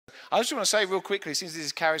I just want to say real quickly, since this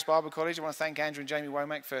is Charis Bible College, I want to thank Andrew and Jamie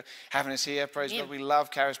Womack for having us here. Praise God. We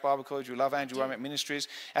love Charis Bible College. We love Andrew Womack Ministries.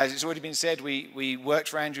 As it's already been said, we worked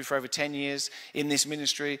for Andrew for over 10 years in this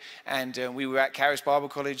ministry, and we were at Charis Bible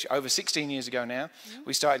College over 16 years ago now.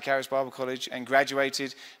 We started Charis Bible College and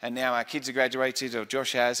graduated, and now our kids are graduated, or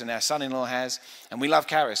Josh has, and our son-in-law has, and we love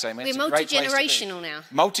Charis. Amen. We're multi-generational now.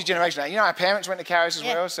 Multi-generational. You know, our parents went to Charis as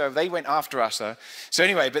well, so they went after us, though. So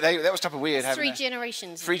anyway, but that was type of weird. Three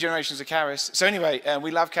generations. 3 generations of Charis. So anyway,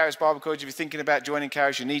 we love Charis Bible College. If you're thinking about joining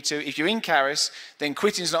Charis, you need to. If you're in Charis, then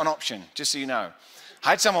quitting's not an option, just so you know.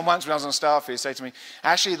 I had someone once when I was on staff here say to me,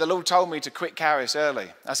 actually, the Lord told me to quit Charis early.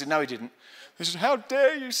 I said, no, he didn't. He said, how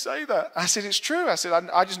dare you say that? I said, it's true. I said,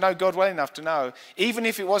 I just know God well enough to know, even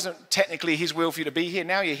if it wasn't technically his will for you to be here,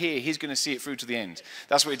 now you're here, he's going to see it through to the end.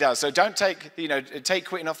 That's what he does. So don't take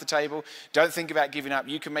quitting off the table. Don't think about giving up.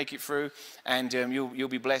 You can make it through, and you'll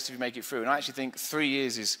be blessed if you make it through. And I actually think 3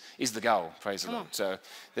 years is the goal, praise the Lord. So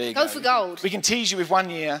there you go. Go for gold. We can tease you with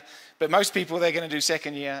 1 year, but most people, they're going to do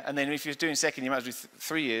second year, and then if you're doing second year, you might as well do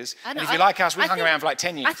 3 years. And if you're like us, we hung around for like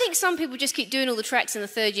 10 years. I think some people just keep doing all the tracks in the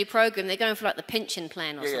third-year program. They're going for like the pension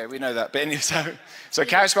plan or something. Yeah, we know that. But anyway, so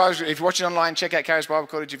Charis Bible, if you're watching online, check out Charis Bible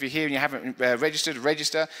College. If you're here and you haven't registered,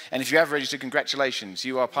 register. And if you have registered, congratulations.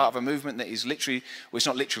 You are part of a movement that is literally, well, it's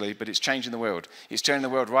not literally, but it's changing the world. It's turning the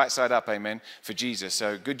world right side up, amen, for Jesus.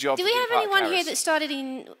 So good job. Do we have anyone here that started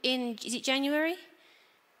in is it January?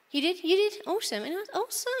 You did? You did? Awesome.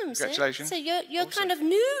 Awesome. Congratulations. So you're awesome. Kind of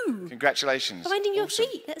new. Congratulations. Finding your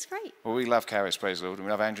feet. That's great. Well, we love Charis, praise the Lord, and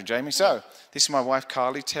we love Andrew and Jamie. So this is my wife,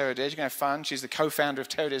 Carlie, Terradez. You're going to have fun. She's the co-founder of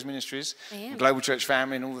Terradez Ministries, Global Church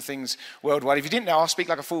Family, and all the things worldwide. If you didn't know, I'll speak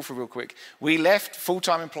like a fool for real quick. We left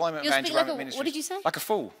full-time employment of Andrew Womack Ministries. What did you say? Like a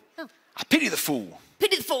fool. Oh. I pity the fool.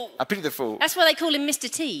 Pity the fool. I pity the fool. That's why they call him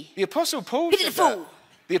Mr. T. The Apostle Paul Pity the fool.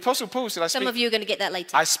 The Apostle Paul said, Some of you are going to get that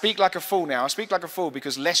later. I speak like a fool now. I speak like a fool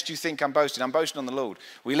because lest you think I'm boasting on the Lord.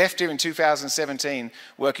 We left here in 2017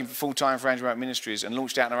 working full-time for Andrew Womack Ministries and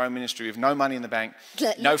launched out in our own ministry with no money in the bank,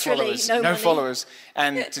 no followers.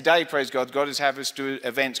 And today, praise God, God has had us do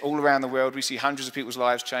events all around the world. We see hundreds of people's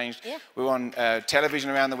lives changed. Yeah. We're on television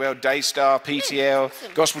around the world, Daystar, PTL,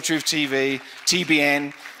 awesome. Gospel Truth TV,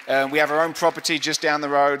 TBN. We have our own property just down the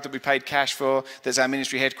road that we paid cash for. That's our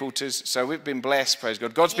ministry headquarters. So we've been blessed, praise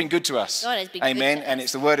God. God's been good to us. God has been Amen. Good to and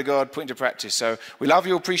it's the word of God put into practice. So we love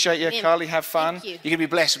you, appreciate you. Amen. Carlie, have fun. Thank you. You're going to be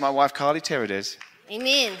blessed with my wife, Carlie Terradez.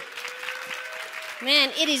 Amen. Man,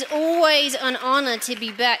 it is always an honor to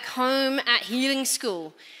be back home at Healing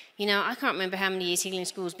School. You know, I can't remember how many years Healing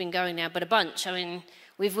School's been going now, but a bunch. I mean,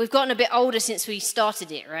 we've gotten a bit older since we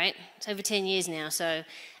started it, right? It's over 10 years now, so...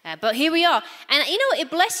 but here we are. And you know,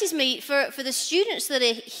 it blesses me for the students that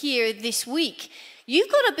are here this week. You've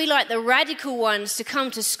got to be like the radical ones to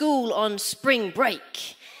come to school on spring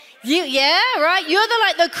break. Yeah, right? You're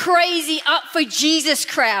the crazy up for Jesus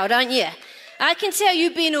crowd, aren't you? I can tell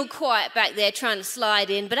you've been all quiet back there trying to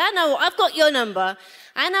slide in, but I know, I've got your number.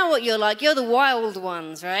 I know what you're like. You're the wild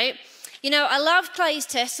ones, right? You know, I love Clay's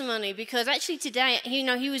testimony because actually today, you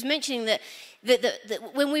know, he was mentioning that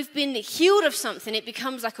when we've been healed of something, it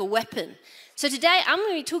becomes like a weapon. So today, I'm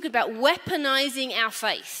going to be talking about weaponizing our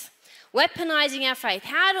faith. Weaponizing our faith.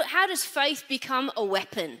 How does faith become a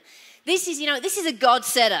weapon? This is a God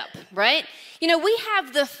setup, right? You know, we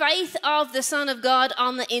have the faith of the Son of God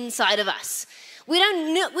on the inside of us. We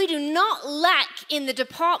do not lack in the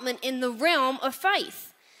department, in the realm of faith.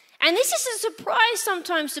 And this is a surprise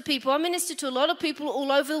sometimes to people. I minister to a lot of people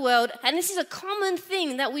all over the world, and this is a common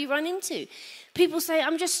thing that we run into. People say,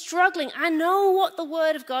 I'm just struggling. I know what the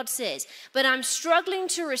Word of God says, but I'm struggling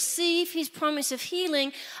to receive His promise of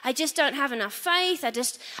healing. I just don't have enough faith. I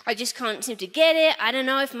just can't seem to get it. I don't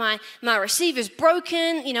know if my receiver's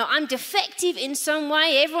broken. You know, I'm defective in some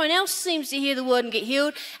way. Everyone else seems to hear the Word and get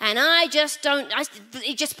healed, and I just don't.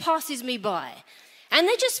 It just passes me by. And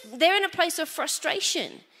they're in a place of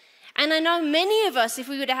frustration. And I know many of us, if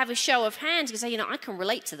we were to have a show of hands, could say, you know, I can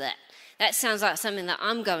relate to that. That sounds like something that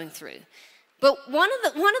I'm going through. But one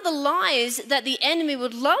of the lies that the enemy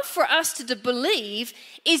would love for us to believe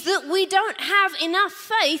is that we don't have enough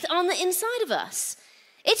faith on the inside of us.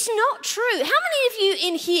 It's not true. How many of you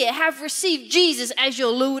in here have received Jesus as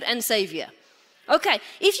your Lord and Savior? Okay,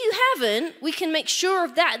 if you haven't, we can make sure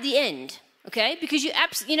of that at the end, okay? Because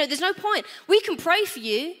there's no point. We can pray for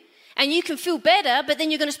you, and you can feel better, but then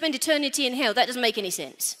you're going to spend eternity in hell. That doesn't make any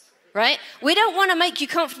sense, right? We don't want to make you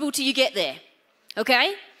comfortable till you get there,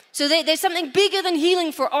 okay? So there's something bigger than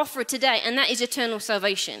healing for offer today, and that is eternal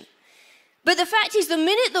salvation. But the fact is, the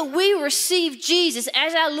minute that we receive Jesus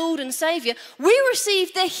as our Lord and Savior, we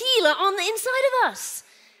receive the healer on the inside of us.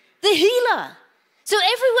 The healer. So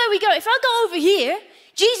everywhere we go, if I go over here,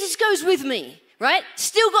 Jesus goes with me, right?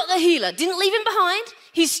 Still got the healer. Didn't leave him behind.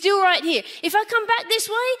 He's still right here. If I come back this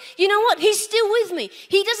way, you know what? He's still with me.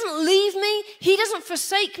 He doesn't leave me. He doesn't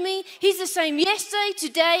forsake me. He's the same yesterday,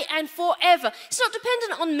 today, and forever. It's not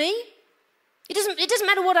dependent on me. It doesn't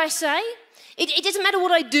matter what I say. It doesn't matter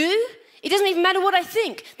what I do. It doesn't even matter what I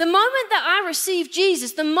think. The moment that I received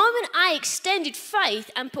Jesus, the moment I extended faith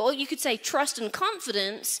and put, you could say, trust and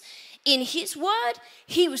confidence in his word,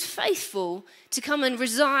 he was faithful to come and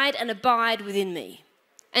reside and abide within me.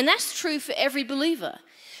 And that's true for every believer.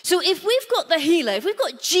 So if we've got the healer, if we've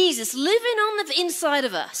got Jesus living on the inside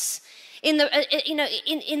of us, in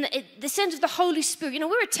the sense of the Holy Spirit,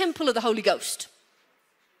 we're a temple of the Holy Ghost.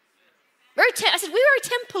 I said, we were a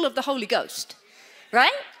temple of the Holy Ghost, right?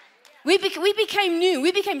 We became new.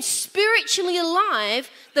 We became spiritually alive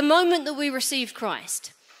the moment that we received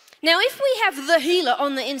Christ. Now, if we have the healer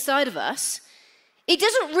on the inside of us, it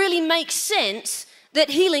doesn't really make sense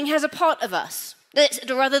that healing has a part of us,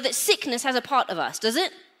 that sickness has a part of us, does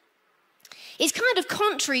it? It's kind of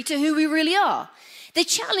contrary to who we really are. The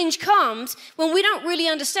challenge comes when we don't really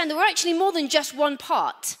understand that we're actually more than just one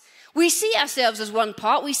part. We see ourselves as one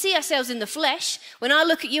part. We see ourselves in the flesh. When I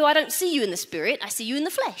look at you, I don't see you in the spirit. I see you in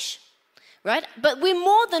the flesh, right? But we're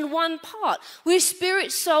more than one part. We're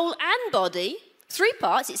spirit, soul, and body. 3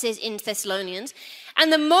 parts, it says in Thessalonians.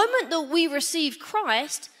 And the moment that we received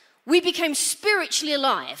Christ, we became spiritually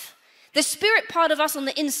alive. The spirit part of us on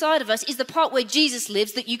the inside of us is the part where Jesus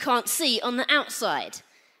lives that you can't see on the outside,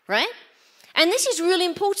 right? And this is really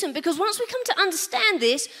important because once we come to understand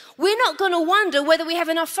this, we're not going to wonder whether we have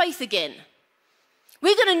enough faith again.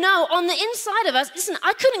 We're going to know on the inside of us, listen,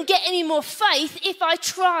 I couldn't get any more faith if I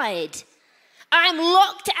tried. I'm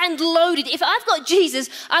locked and loaded. If I've got Jesus,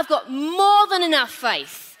 I've got more than enough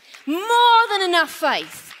faith. More than enough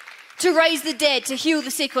faith to raise the dead, to heal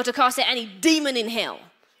the sick, or to cast out any demon in hell,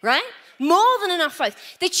 right? More than enough faith.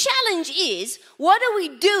 The challenge is, what are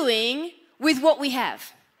we doing with what we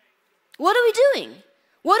have? What are we doing?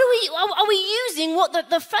 Are we using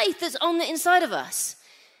the faith that's on the inside of us?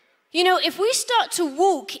 If we start to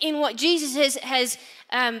walk in what Jesus has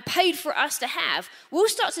paid for us to have, we'll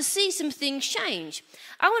start to see some things change.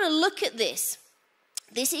 I want to look at this.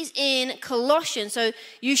 This is in Colossians. So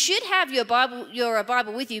you should have your Bible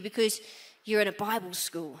with you because you're in a Bible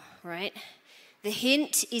school, right? The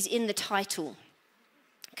hint is in the title,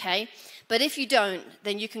 okay? But if you don't,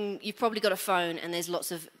 then you've probably got a phone and there's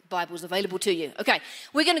lots of Bibles available to you. Okay,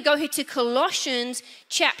 we're going to go here to Colossians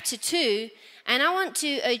chapter 2, and I want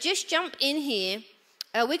to just jump in here.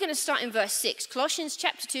 We're going to start in verse 6. Colossians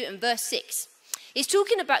chapter 2 and verse 6. It's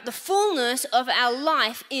talking about the fullness of our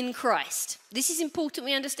life in Christ. This is important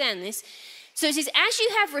we understand this. So it says, as you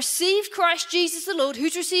have received Christ Jesus the Lord.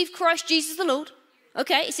 Who's received Christ Jesus the Lord?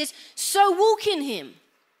 Okay, it says, so walk in him.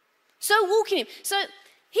 So walk in him. So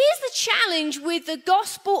here's the challenge with the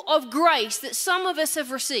gospel of grace that some of us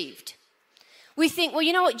have received. We think, well,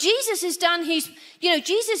 you know what? Jesus has done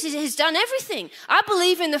Jesus has done everything. I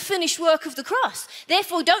believe in the finished work of the cross.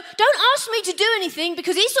 Therefore, don't ask me to do anything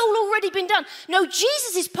because it's all already been done. No,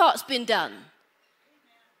 Jesus' part's been done.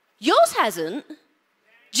 Yours hasn't.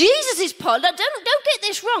 Jesus' part, don't get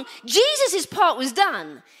this wrong. Jesus' part was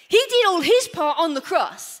done. He did all his part on the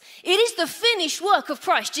cross. It is the finished work of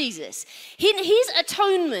Christ Jesus. His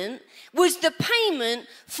atonement was the payment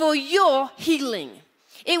for your healing.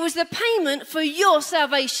 It was the payment for your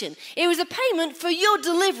salvation. It was the payment for your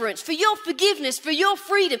deliverance, for your forgiveness, for your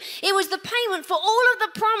freedom. It was the payment for all of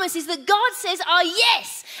the promises that God says are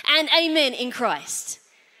yes and amen in Christ.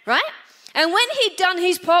 Right? And when he'd done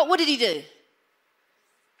his part, what did he do?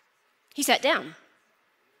 He sat down.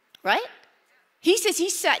 Right? He says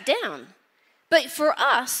he sat down. But for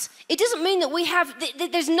us, it doesn't mean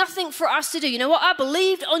that there's nothing for us to do. You know what? I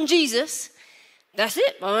believed on Jesus. That's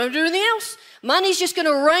it. I don't do anything else. Money's just going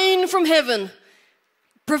to rain from heaven.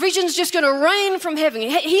 Provision's just going to rain from heaven.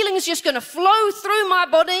 Healing is just going to flow through my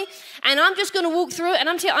body, and I'm just going to walk through it, and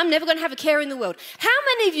I'm never going to have a care in the world. How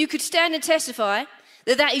many of you could stand and testify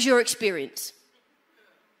that that is your experience?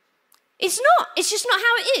 It's not. It's just not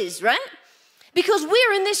how it is, right? Because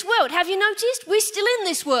we're in this world. Have you noticed? We're still in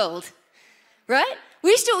this world, right?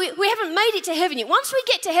 We haven't made it to heaven yet. Once we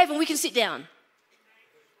get to heaven, we can sit down.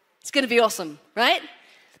 It's going to be awesome, right?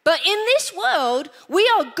 But in this world, we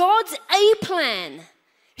are God's A plan.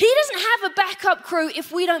 He doesn't have a backup crew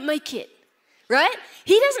if we don't make it, right?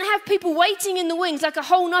 He doesn't have people waiting in the wings like a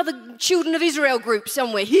whole other children of Israel group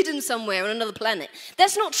somewhere, hidden somewhere on another planet.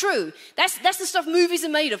 That's not true. That's the stuff movies are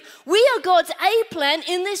made of. We are God's A plan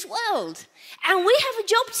in this world, and we have a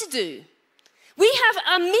job to do. We have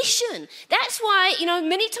a mission. That's why,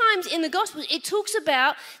 many times in the Gospels, it talks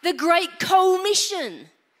about the great commission.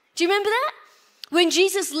 Do you remember that? When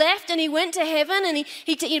Jesus left and he went to heaven, and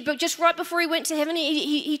but just right before he went to heaven,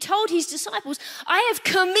 he told his disciples, I have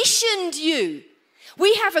commissioned you.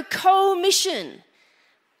 We have a commission.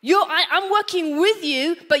 I'm working with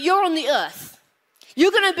you, but you're on the earth.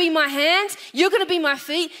 You're going to be my hands. You're going to be my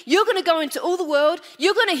feet. You're going to go into all the world.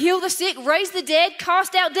 You're going to heal the sick, raise the dead,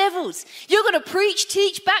 cast out devils. You're going to preach,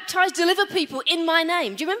 teach, baptize, deliver people in my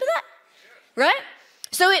name. Do you remember that? Right?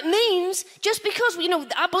 So it means, just because,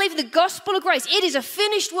 I believe in the gospel of grace, it is a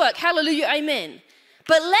finished work. Hallelujah, amen.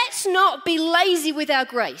 But let's not be lazy with our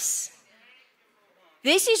grace.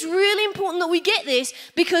 This is really important that we get this,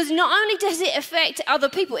 because not only does it affect other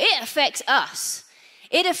people, it affects us.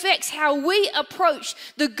 It affects how we approach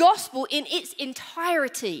the gospel in its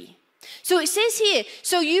entirety. So it says here,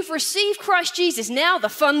 so you've received Christ Jesus, now the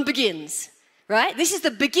fun begins, right? This is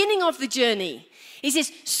the beginning of the journey. He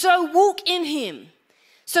says, so walk in him.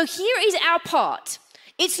 So here is our part.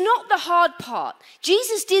 It's not the hard part.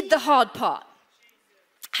 Jesus did the hard part.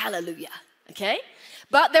 Hallelujah, okay?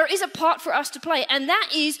 But there is a part for us to play, and that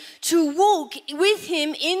is to walk with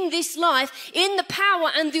him in this life, in the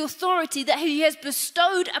power and the authority that he has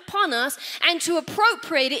bestowed upon us, and to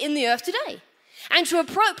appropriate it in the earth today, and to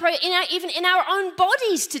appropriate it even in our own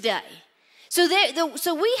bodies today. So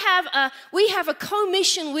we have a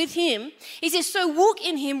commission with him. He says, so walk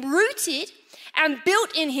in him, rooted and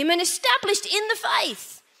built in him and established in the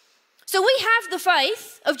faith. So we have the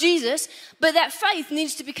faith of Jesus, but that faith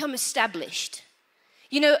needs to become established.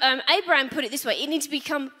 Abraham put it this way,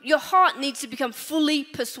 your heart needs to become fully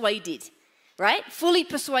persuaded, right? Fully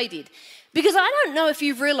persuaded. Because I don't know if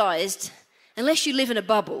you've realized, unless you live in a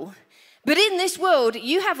bubble, but in this world,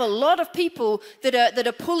 you have a lot of people that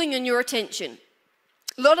are pulling on your attention.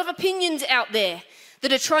 A lot of opinions out there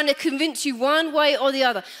that are trying to convince you one way or the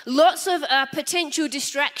other. Lots of potential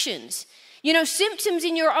distractions. Symptoms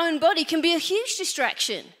in your own body can be a huge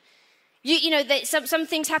distraction. Some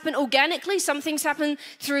things happen organically, some things happen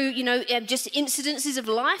through, just incidences of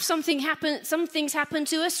life. Some things happen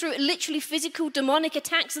to us through literally physical demonic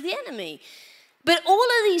attacks of the enemy. But all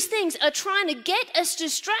of these things are trying to get us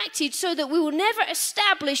distracted so that we will never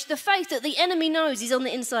establish the faith that the enemy knows is on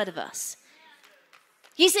the inside of us.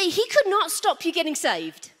 You see, he could not stop you getting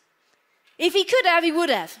saved. If he could have, he would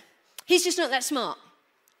have. He's just not that smart.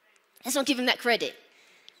 Let's not give him that credit,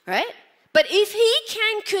 right? But if he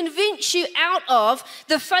can convince you out of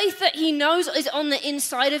the faith that he knows is on the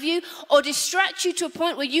inside of you, or distract you to a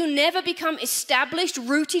point where you never become established,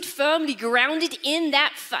 rooted, firmly grounded in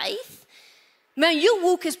that faith, man, you'll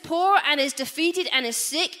walk as poor and as defeated and as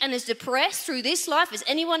sick and as depressed through this life as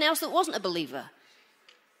anyone else that wasn't a believer.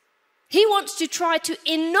 He wants to try to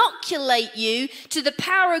inoculate you to the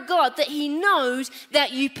power of God that he knows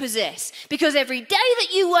that you possess. Because every day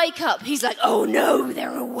that you wake up, he's like, oh no,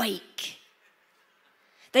 they're awake.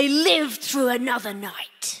 They lived through another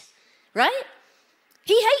night, right?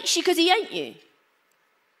 He hates you because he ain't you.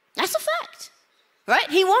 That's a fact, right?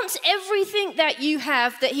 He wants everything that you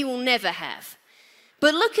have that he will never have.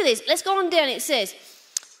 But look at this. Let's go on down. It says,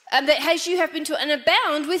 that as you have been taught, and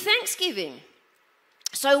abound with thanksgiving.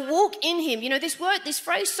 So walk in him. This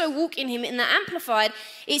phrase, so walk in him, in the Amplified,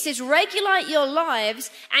 it says, regulate your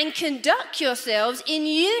lives and conduct yourselves in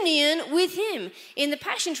union with him. In the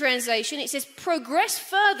Passion Translation, it says, progress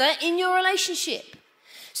further in your relationship.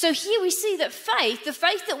 So here we see that faith, the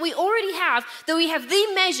faith that we already have, that we have the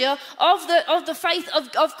measure of the faith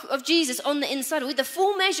of Jesus on the inside, with the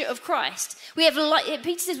full measure of Christ. We have,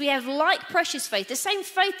 Peter says, we have like precious faith, the same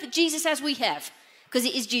faith that Jesus has, we have, because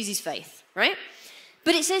it is Jesus' faith, right?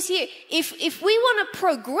 But it says here, if we want to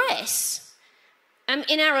progress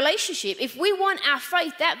in our relationship, if we want our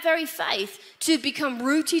faith, that very faith, to become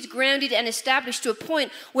rooted, grounded, and established to a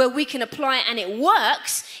point where we can apply it and it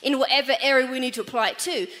works in whatever area we need to apply it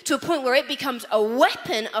to a point where it becomes a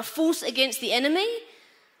weapon, a force against the enemy,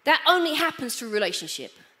 that only happens through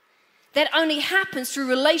relationship. That only happens through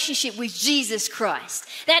relationship with Jesus Christ.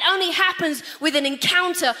 That only happens with an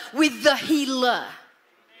encounter with the healer.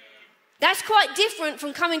 That's quite different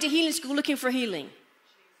from coming to healing school looking for healing,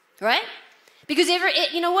 right? Because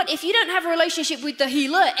you know what? If you don't have a relationship with the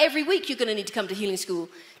healer, every week you're going to need to come to healing school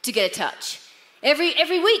to get a touch.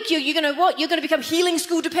 Every week you're going to what? You're going to become healing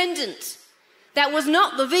school dependent. That was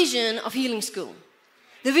not the vision of healing school.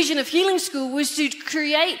 The vision of healing school was to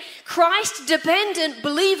create Christ-dependent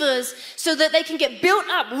believers so that they can get built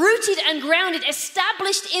up, rooted and grounded,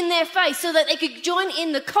 established in their faith, so that they could join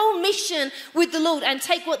in the commission with the Lord and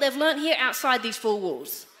take what they've learned here outside these four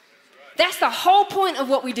walls. That's the whole point of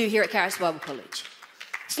what we do here at Charis Bible College.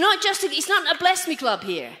 It's not a bless me club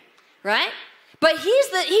here, right? But here's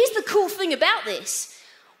the cool thing about this.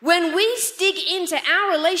 When we dig into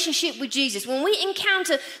our relationship with Jesus, when we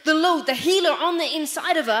encounter the Lord, the healer on the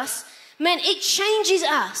inside of us, man, it changes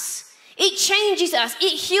us. It changes us.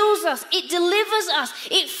 It heals us. It delivers us.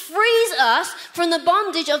 It frees us from the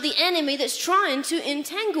bondage of the enemy that's trying to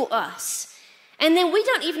entangle us. And then we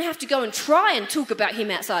don't even have to go and try and talk about him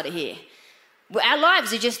outside of here. Our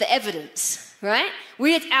lives are just the evidence, right?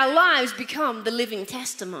 Our lives become the living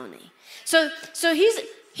testimony. So here's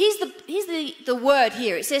the word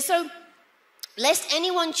here. It says, so lest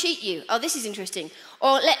anyone cheat you. Oh, this is interesting.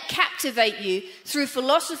 Or let captivate you through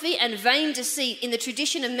philosophy and vain deceit in the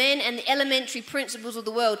tradition of men and the elementary principles of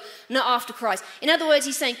the world, not after Christ. In other words,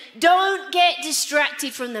 he's saying, don't get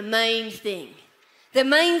distracted from the main thing. The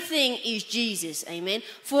main thing is Jesus, amen?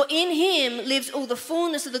 For in him lives all the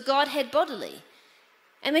fullness of the Godhead bodily.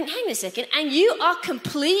 I mean, hang on a second. And you are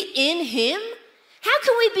complete in him? How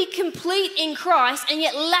can we be complete in Christ and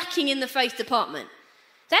yet lacking in the faith department?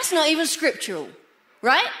 That's not even scriptural,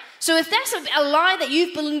 right? So if that's a lie that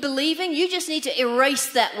you've been believing, you just need to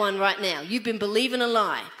erase that one right now. You've been believing a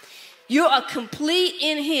lie. You are complete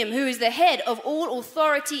in him who is the head of all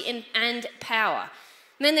authority and power.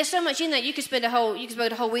 Man, there's so much in that. You could spend a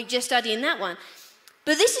whole week just studying that one.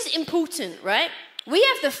 But this is important, right? We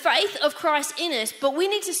have the faith of Christ in us, but we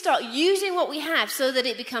need to start using what we have so that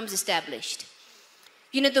it becomes established.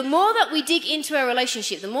 You know, the more that we dig into our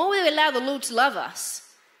relationship, the more we allow the Lord to love us.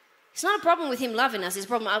 It's not a problem with him loving us, it's a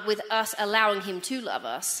problem with us allowing him to love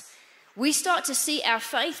us. We start to see our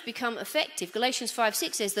faith become effective. Galatians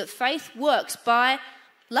 5:6 says that faith works by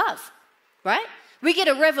love, right? We get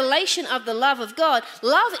a revelation of the love of God.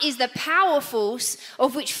 Love is the power force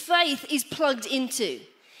of which faith is plugged into.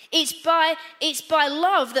 It's by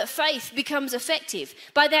love that faith becomes effective,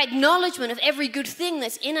 by the acknowledgement of every good thing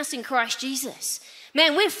that's in us in Christ Jesus.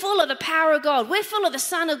 Man, we're full of the power of God. We're full of the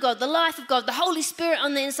Son of God, the life of God, the Holy Spirit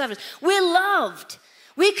on the inside of us. We're loved.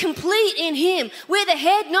 We're complete in him. We're the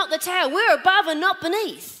head, not the tail. We're above and not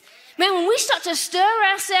beneath. Man, when we start to stir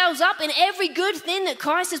ourselves up in every good thing that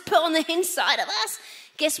Christ has put on the inside of us,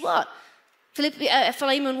 guess what?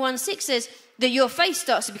 Philemon 1:6 says that your faith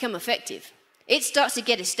starts to become effective. It starts to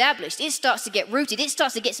get established. It starts to get rooted. It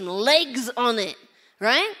starts to get some legs on it,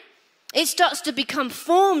 right? It starts to become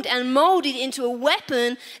formed and molded into a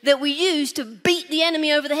weapon that we use to beat the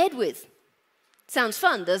enemy over the head with. Sounds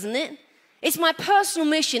fun, doesn't it? It's my personal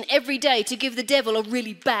mission every day to give the devil a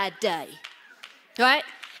really bad day, right?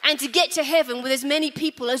 And to get to heaven with as many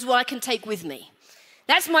people as I can take with me.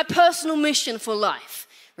 That's my personal mission for life,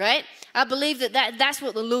 right? I believe that's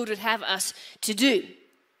what the Lord would have us to do.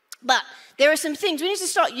 But there are some things we need to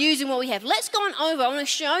start using what we have. Let's go on over. I want to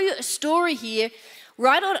show you a story here,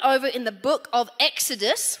 right on over in the book of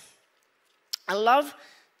Exodus. I love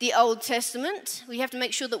the Old Testament. We have to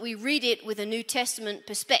make sure that we read it with a New Testament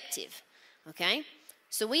perspective, okay?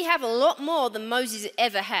 So we have a lot more than Moses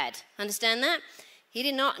ever had. Understand that? He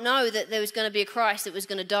did not know that there was going to be a Christ that was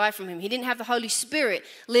going to die from him. He didn't have the Holy Spirit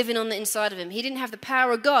living on the inside of him. He didn't have the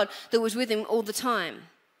power of God that was with him all the time.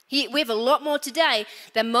 We have a lot more today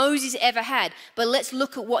than Moses ever had, but let's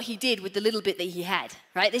look at what he did with the little bit that he had,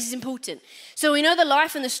 right? This is important. So we know the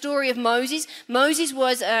life and the story of Moses. Moses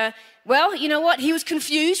was, well, you know what? He was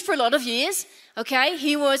confused for a lot of years, okay?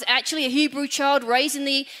 He was actually a Hebrew child raised in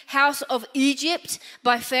the house of Egypt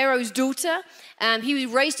by Pharaoh's daughter. He was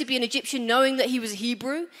raised to be an Egyptian knowing that he was a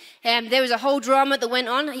Hebrew. There was a whole drama that went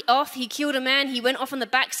on. He killed a man. He went off on the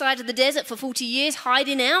backside of the desert for 40 years,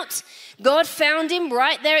 hiding out. God found him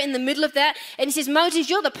right there in the middle of that. And he says, Moses,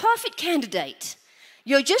 you're the perfect candidate.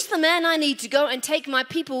 You're just the man I need to go and take my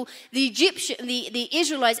people, the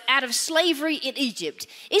Israelites, out of slavery in Egypt.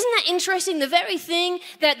 Isn't that interesting? The very thing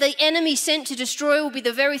that the enemy sent to destroy will be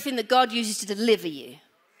the very thing that God uses to deliver you.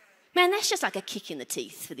 Man, that's just like a kick in the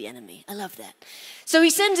teeth for the enemy. I love that. So he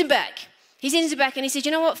sends him back. He sends him back and he says,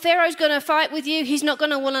 you know what? Pharaoh's going to fight with you. He's not going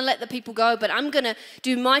to want to let the people go, but I'm going to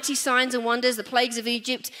do mighty signs and wonders, the plagues of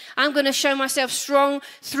Egypt. I'm going to show myself strong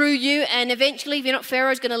through you, and eventually, if you're not,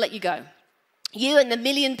 Pharaoh's going to let you go. You and the 1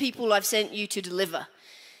 million people I've sent you to deliver.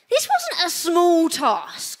 This wasn't a small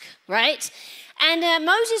task, right? And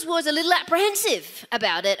Moses was a little apprehensive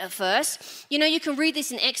about it at first. You know, you can read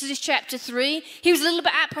this in Exodus chapter 3. He was a little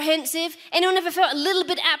bit apprehensive. Anyone ever felt a little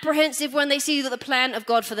bit apprehensive when they see the plan of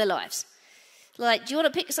God for their lives? Like, do you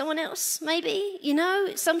want to pick someone else, maybe? You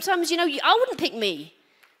know, sometimes, you know, I wouldn't pick me.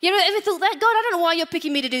 You ever thought that? God, I don't know why you're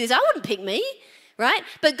picking me to do this. I wouldn't pick me, right?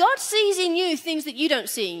 But God sees in you things that you don't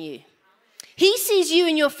see in you. He sees you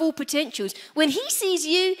in your full potentials. When he sees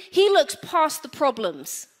you, he looks past the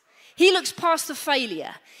problems. He looks past the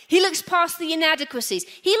failure. He looks past the inadequacies.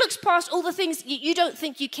 He looks past all the things you don't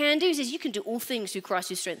think you can do. He says, you can do all things through Christ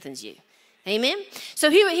who strengthens you. Amen? So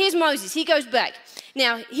here's Moses. He goes back.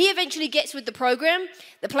 Now, he eventually gets with the program.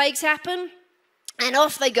 The plagues happen, and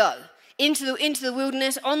off they go into the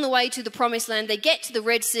wilderness, on the way to the promised land. They get to the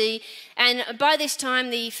Red Sea, and by this time,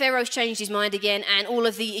 the Pharaoh's changed his mind again, and all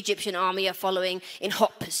of the Egyptian army are following in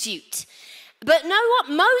hot pursuit. But know what?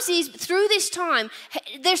 Moses, through this time,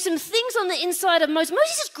 there's some things on the inside of Moses.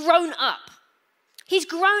 Moses has grown up. He's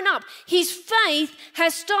grown up. His faith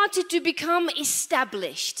has started to become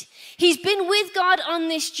established. He's been with God on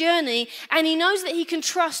this journey, and he knows that he can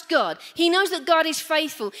trust God. He knows that God is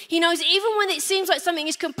faithful. He knows even when it seems like something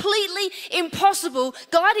is completely impossible,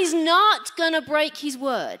 God is not going to break his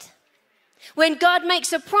word. When God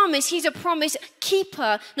makes a promise, he's a promise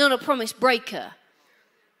keeper, not a promise breaker.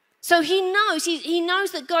 So he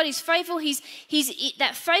knows that God is faithful.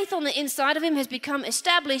 That faith on the inside of him has become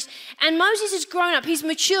established. And Moses has grown up. He's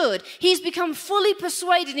matured. He's become fully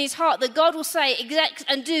persuaded in his heart that God will say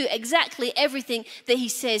and do exactly everything that he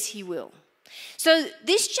says he will. So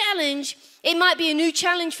this challenge, it might be a new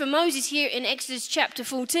challenge for Moses here in Exodus chapter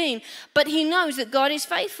 14, but he knows that God is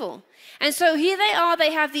faithful. And so here they are.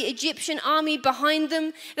 They have the Egyptian army behind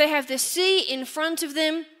them. They have the sea in front of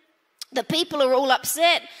them. The people are all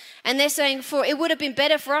upset. And they're saying, for it would have been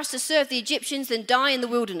better for us to serve the Egyptians than die in the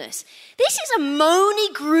wilderness. This is a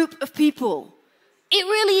moany group of people. It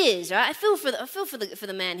really is, right? I feel for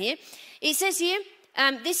the man here. It says here,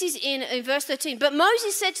 this is in verse 13. But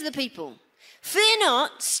Moses said to the people, fear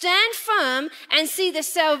not, stand firm and see the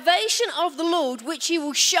salvation of the Lord, which he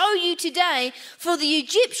will show you today. For the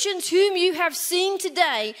Egyptians whom you have seen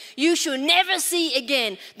today, you shall never see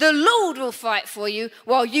again. The Lord will fight for you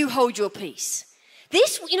while you hold your peace.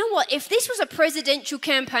 This, you know what, if this was a presidential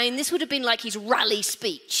campaign, this would have been like his rally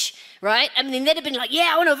speech, right? I mean, they'd have been like,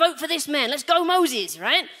 yeah, I want to vote for this man. Let's go, Moses,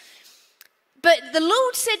 right? But the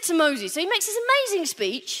Lord said to Moses, so he makes this amazing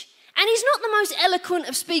speech, and he's not the most eloquent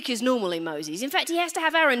of speakers normally, Moses. In fact, he has to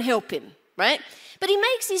have Aaron help him, right? But he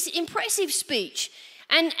makes this impressive speech,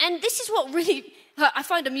 and this is what really I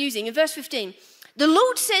find amusing. In verse 15, the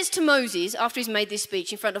Lord says to Moses, after he's made this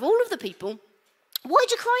speech in front of all of the people, why'd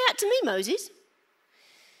you cry out to me, Moses?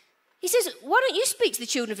 He says, why don't you speak to the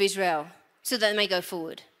children of Israel so that they may go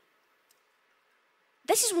forward?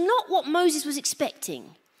 This is not what Moses was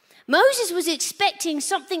expecting. Moses was expecting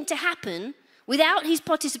something to happen without his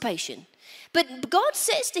participation. But God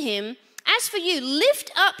says to him, as for you, lift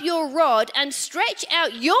up your rod and stretch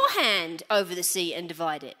out your hand over the sea and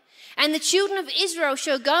divide it. And the children of Israel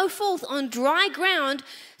shall go forth on dry ground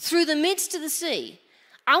through the midst of the sea.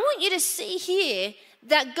 I want you to see here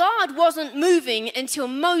that God wasn't moving until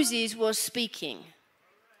Moses was speaking.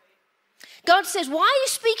 God says, why are you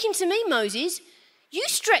speaking to me, Moses? You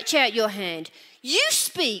stretch out your hand. You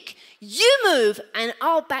speak. You move, and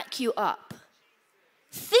I'll back you up.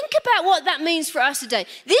 Think about what that means for us today.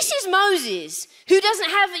 This is Moses, who doesn't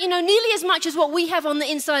have, nearly as much as what we have on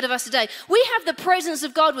the inside of us today. We have the presence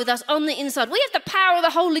of God with us on the inside. We have the power of the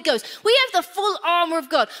Holy Ghost. We have the full armor of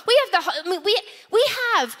God. We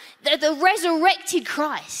have the resurrected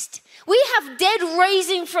Christ. We have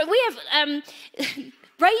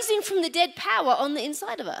raising from the dead power on the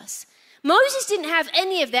inside of us. Moses didn't have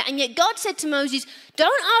any of that, and yet God said to Moses,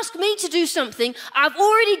 don't ask me to do something I've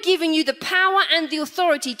already given you the power and the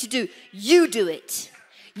authority to do. You do it.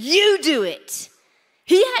 You do it.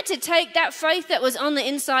 He had to take that faith that was on the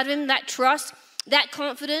inside of him, that trust, that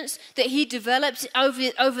confidence that he developed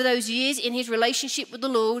over those years in his relationship with the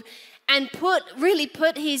Lord, and put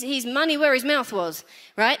his money where his mouth was,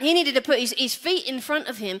 right? He needed to put his feet in front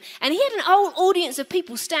of him, and he had an whole audience of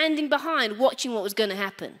people standing behind watching what was going to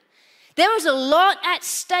happen. There was a lot at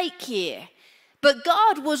stake here, but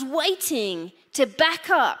God was waiting to back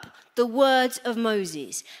up the words of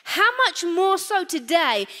Moses. How much more so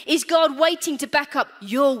today is God waiting to back up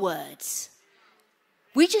your words?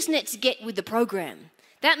 We just need to get with the program.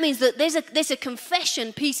 That means that there's a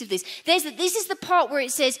confession piece of this. This is the part where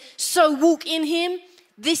it says, so walk in him.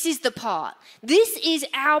 This is the part. This is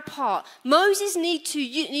our part. Moses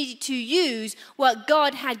needed to use what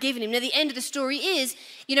God had given him. Now, the end of the story is,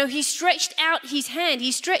 he stretched out his hand.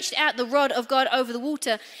 He stretched out the rod of God over the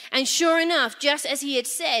water. And sure enough, just as he had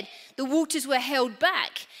said, the waters were held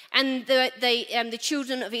back. And the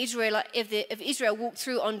children of Israel walked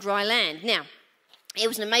through on dry land. Now, it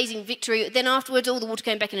was an amazing victory. Then afterwards, all the water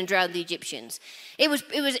came back in and drowned the Egyptians. It was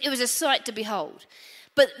a sight to behold.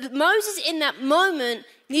 But Moses in that moment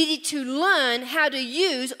needed to learn how to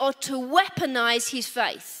use or to weaponize his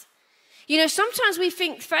faith. You know, sometimes we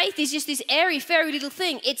think faith is just this airy-fairy little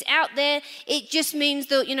thing. It's out there. It just means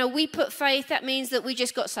that, you know, we put faith, that means that we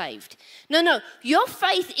just got saved. No. Your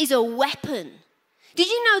faith is a weapon. Did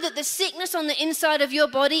you know that the sickness on the inside of your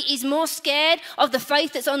body is more scared of the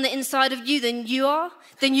faith that's on the inside of you than you are,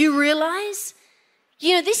 than you realize?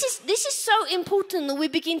 You know, this is so important that we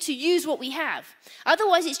begin to use what we have.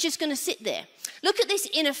 Otherwise, it's just going to sit there. Look at this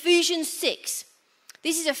in Ephesians 6.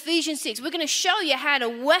 This is Ephesians 6. We're going to show you how to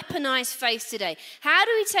weaponize faith today. How do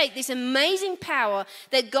we take this amazing power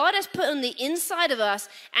that God has put on the inside of us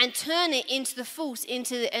and turn it into the force,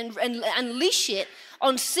 and unleash it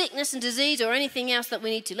on sickness and disease or anything else that we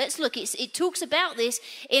need to? Let's look. It talks about this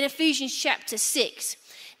in Ephesians chapter 6.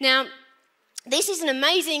 Now, this is an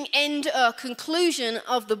amazing conclusion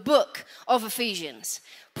of the book of Ephesians.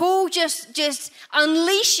 Paul just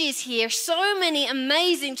unleashes here so many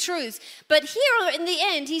amazing truths. But here in the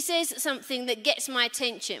end, he says something that gets my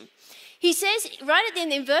attention. He says, right at the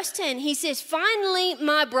end in verse 10, he says, finally,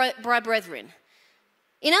 my brethren.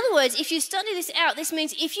 In other words, if you study this out, this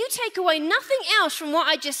means if you take away nothing else from what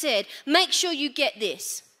I just said, make sure you get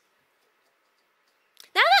this.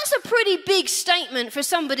 Now, that's a pretty big statement for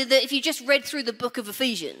somebody that if you just read through the book of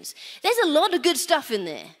Ephesians. There's a lot of good stuff in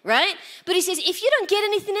there, right? But he says, if you don't get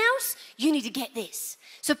anything else, you need to get this.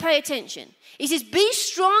 So pay attention. He says, be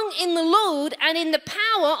strong in the Lord and in the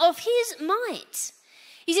power of his might.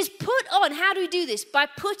 He says, put on, how do we do this? By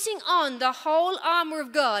putting on the whole armor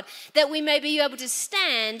of God, that we may be able to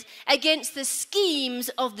stand against the schemes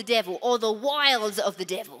of the devil or the wiles of the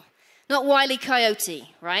devil. Not Wile E. Coyote,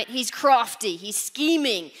 right? He's crafty, he's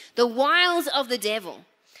scheming, the wiles of the devil.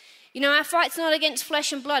 You know, our fight's not against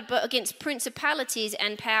flesh and blood, but against principalities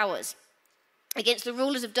and powers, against the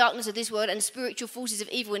rulers of darkness of this world and spiritual forces of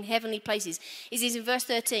evil in heavenly places. It says in verse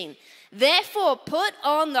 13, therefore put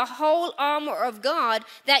on the whole armor of God,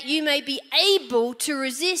 that you may be able to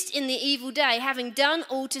resist in the evil day, having done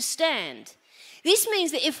all to stand. This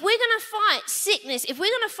means that if we're going to fight sickness, if we're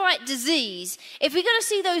going to fight disease, if we're going to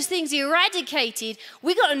see those things eradicated,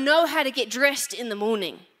 we've got to know how to get dressed in the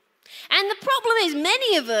morning. And the problem is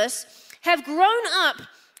many of us have grown up,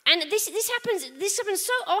 and this happens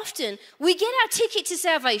so often. We get our ticket to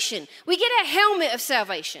salvation. We get our helmet of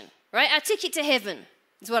salvation, right? Our ticket to heaven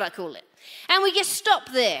is what I call it. And we just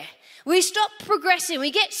stop there. We stop progressing. We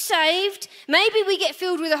get saved. Maybe we get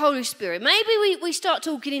filled with the Holy Spirit. Maybe we start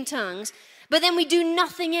talking in tongues. But then we do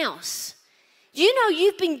nothing else. You know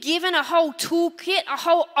you've been given a whole toolkit, a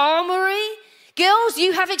whole armory. Girls,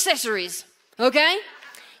 you have accessories, okay?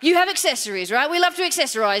 You have accessories, right? We love to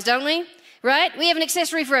accessorize, don't we? Right? We have an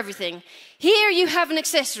accessory for everything. Here you have an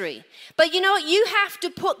accessory. But you know what? You have to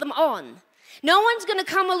put them on. No one's going to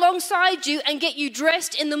come alongside you and get you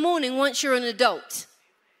dressed in the morning once you're an adult.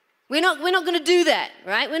 We're not going to do that,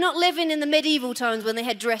 right? We're not living in the medieval times when they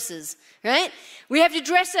had dresses, right? We have to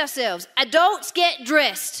dress ourselves. Adults, get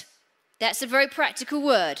dressed. That's a very practical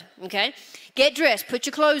word, okay? Get dressed, put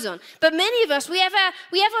your clothes on. But many of us, we have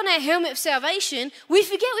on our helmet of salvation, we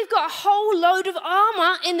forget we've got a whole load of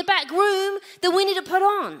armor in the back room that we need to put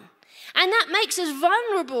on. And that makes us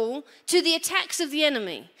vulnerable to the attacks of the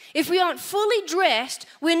enemy. If we aren't fully dressed,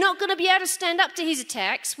 we're not going to be able to stand up to his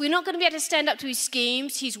attacks. We're not going to be able to stand up to his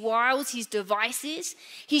schemes, his wiles, his devices,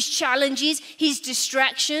 his challenges, his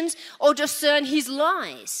distractions, or discern his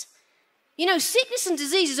lies. You know, sickness and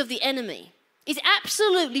disease is of the enemy. It's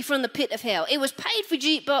absolutely from the pit of hell. It was paid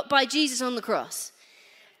for by Jesus on the cross.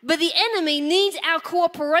 But the enemy needs our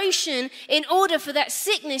cooperation in order for that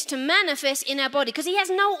sickness to manifest in our body, because he has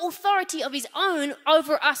no authority of his own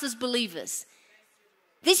over us as believers.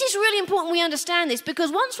 This is really important we understand this,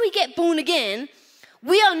 because once we get born again,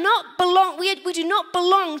 we do not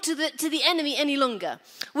belong to the enemy any longer.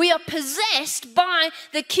 We are possessed by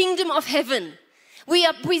the kingdom of heaven. We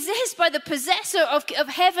are possessed by the possessor of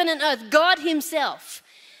heaven and earth, God himself.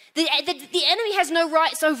 The enemy has no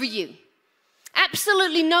rights over you.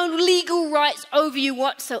 Absolutely no legal rights over you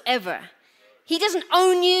whatsoever. He doesn't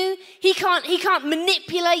own you. He can't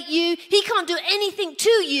manipulate you. He can't do anything to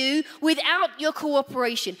you without your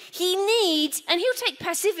cooperation. He needs, and he'll take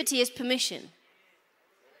passivity as permission.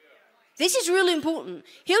 This is really important.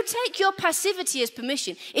 He'll take your passivity as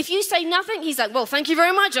permission. If you say nothing, he's like, well, thank you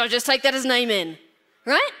very much. I'll just take that as an amen.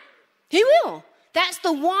 Right? He will. That's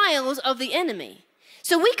the wiles of the enemy.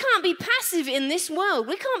 So we can't be passive in this world.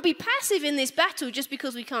 We can't be passive in this battle just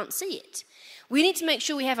because we can't see it. We need to make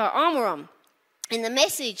sure we have our armor on. In the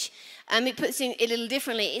Message, it puts it a little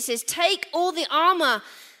differently. It says, take all the armor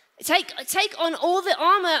Take on all the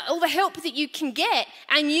armor, all the help that you can get,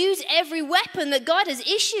 and use every weapon that God has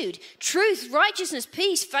issued. Truth, righteousness,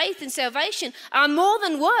 peace, faith, and salvation are more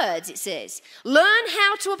than words, it says. Learn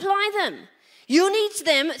how to apply them. You'll need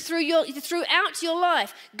them throughout your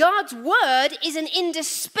life. God's word is an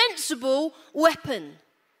indispensable weapon.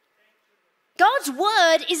 God's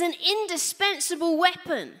word is an indispensable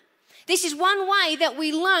weapon. This is one way that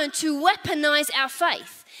we learn to weaponize our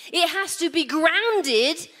faith. It has to be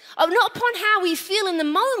grounded, not upon how we feel in the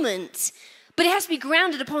moment, but it has to be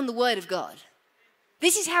grounded upon the word of God.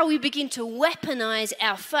 This is how we begin to weaponize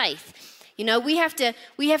our faith. You know, we have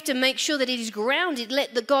to make sure that it is grounded.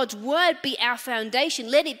 Let God's word be our foundation.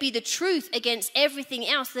 Let it be the truth against everything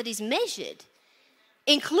else that is measured,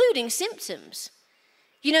 including symptoms.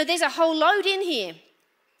 You know, there's a whole load in here.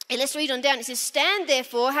 And let's read on down. It says, stand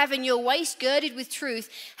therefore, having your waist girded with truth,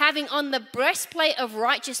 having on the breastplate of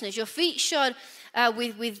righteousness, your feet shod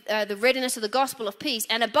with the readiness of the gospel of peace.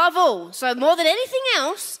 And above all, so more than anything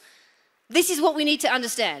else, this is what we need to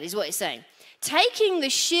understand, is what it's saying. Taking the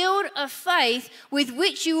shield of faith with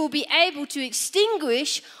which you will be able to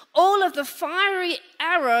extinguish all of the fiery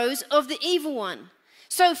arrows of the evil one.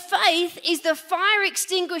 So faith is the fire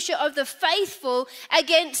extinguisher of the faithful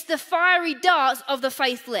against the fiery darts of the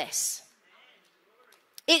faithless.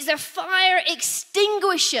 It's a fire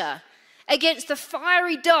extinguisher against the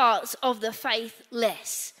fiery darts of the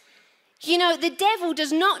faithless. You know, the devil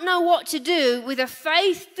does not know what to do with a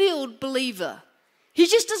faith-filled believer. He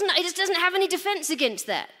just doesn't have any defense against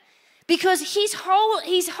that. Because his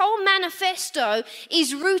whole manifesto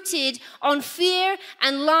is rooted on fear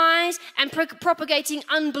and lies and propagating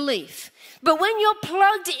unbelief. But when you're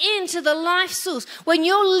plugged into the life source, when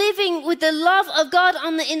you're living with the love of God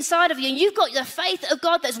on the inside of you, and you've got the faith of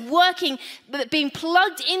God that's working, but being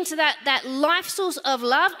plugged into that life source of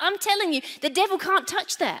love, I'm telling you, the devil can't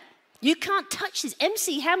touch that. You can't touch this.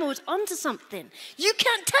 MC Hammer was onto something. You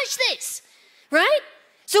can't touch this, right?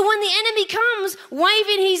 So when the enemy comes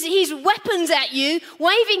waving his weapons at you,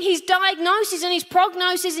 waving his diagnosis and his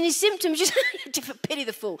prognosis and his symptoms, just pity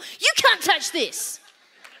the fool. You can't touch this.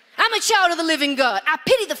 I'm a child of the living God. I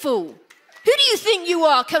pity the fool. Who do you think you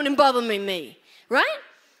are coming and bothering me? Right?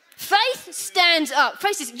 Faith stands up.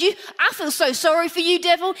 Faith says, I feel so sorry for you,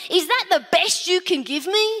 devil. Is that the best you can give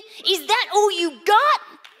me? Is that all you got?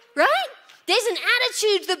 Right? There's an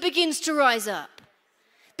attitude that begins to rise up.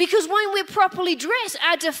 Because when we're properly dressed,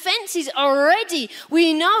 our defenses are ready.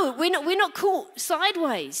 We know we're not caught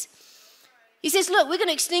sideways. He says, look, we're going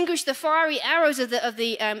to extinguish the fiery arrows of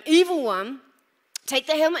the evil one. Take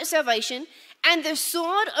the helmet of salvation and the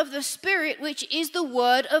sword of the Spirit, which is the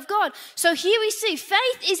word of God. So here we see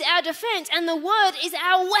faith is our defense and the word is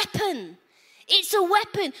our weapon. It's a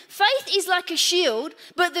weapon. Faith is like a shield,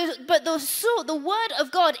 but the sword, the word of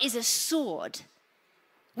God, is a sword.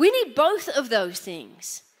 We need both of those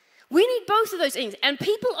things. We need both of those things. And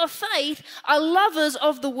people of faith are lovers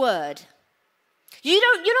of the word. You're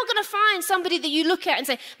not going to find somebody that you look at and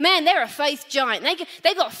say, man, they're a faith giant.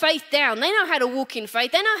 They got faith down. They know how to walk in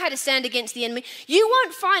faith. They know how to stand against the enemy. You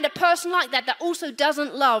won't find a person like that also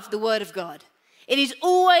doesn't love the word of God. It is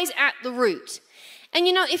always at the root. And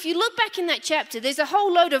you know, if you look back in that chapter, there's a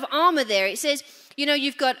whole load of armor there. It says, you know,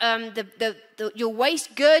 you've got your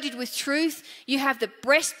waist girded with truth. You have the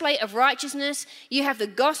breastplate of righteousness. You have the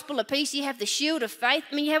gospel of peace. You have the shield of faith.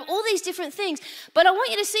 I mean, you have all these different things. But I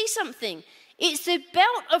want you to see something. It's the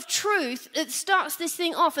belt of truth that starts this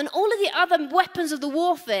thing off. And all of the other weapons of the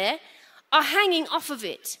warfare are hanging off of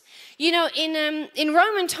it. You know, in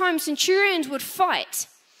Roman times, centurions would fight.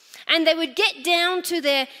 And they would get down to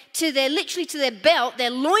their belt,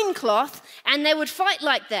 their loincloth, and they would fight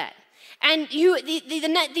like that. And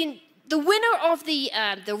the winner of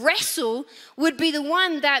the wrestle would be the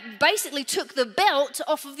one that basically took the belt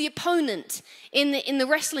off of the opponent in the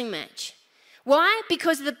wrestling match. Why?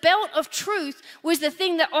 Because the belt of truth was the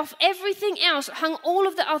thing that off everything else hung all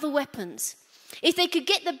of the other weapons. If they could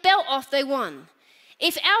get the belt off, they won.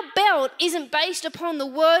 If our belt isn't based upon the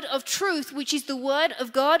word of truth, which is the word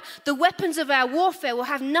of God, the weapons of our warfare will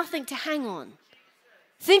have nothing to hang on.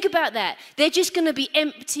 Think about that. They're just going to be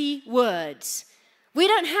empty words. We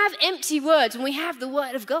don't have empty words when we have the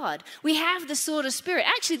word of God. We have the sword of Spirit.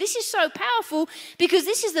 Actually, this is so powerful because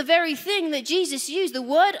this is the very thing that Jesus used, the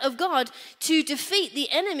word of God, to defeat the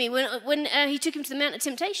enemy when he took him to the Mount of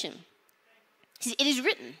Temptation. He said, it is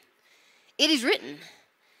written. It is written.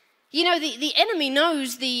 You know, the enemy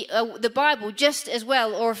knows the Bible just as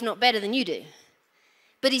well, or if not better than you do.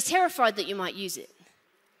 But he's terrified that you might use it.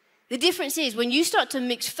 The difference is when you start to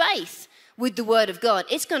mix faith with the word of God,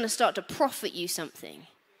 it's going to start to profit you something.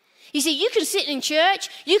 You see, you can sit in church,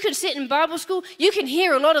 you can sit in Bible school, you can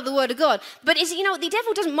hear a lot of the Word of God. But the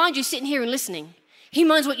devil doesn't mind you sitting here and listening. He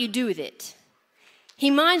minds what you do with it. He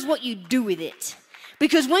minds what you do with it.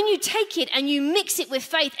 Because when you take it and you mix it with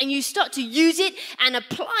faith and you start to use it and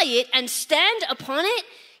apply it and stand upon it,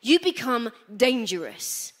 you become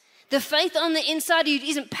dangerous. The faith on the inside of you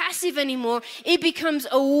isn't passive anymore. It becomes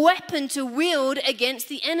a weapon to wield against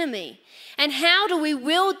the enemy. And how do we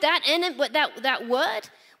wield that word?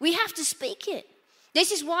 We have to speak it.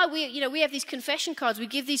 This is why we have these confession cards. We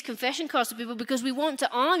give these confession cards to people because we want to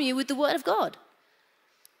arm you with the word of God.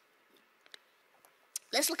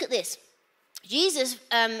 Let's look at this. Jesus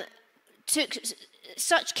took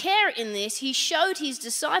such care in this, he showed his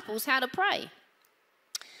disciples how to pray.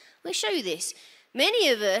 Let me show you this. Many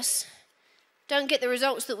of us don't get the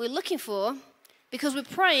results that we're looking for because we're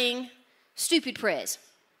praying stupid prayers.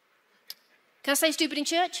 Can I say stupid in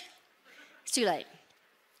church? It's too late.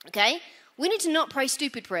 Okay? We need to not pray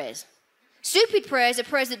stupid prayers. Stupid prayers are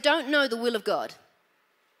prayers that don't know the will of God.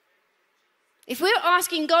 If we're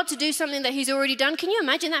asking God to do something that he's already done, can you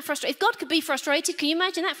imagine that frustration? If God could be frustrated, can you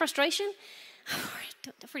imagine that frustration?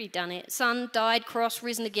 I've already done it. Son, died, cross,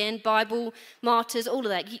 risen again, Bible, martyrs, all of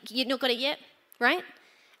that. You've not got it yet, right?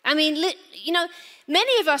 I mean,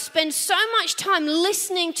 many of us spend so much time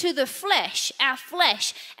listening to the flesh,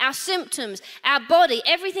 our symptoms, our body,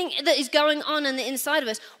 everything that is going on the inside of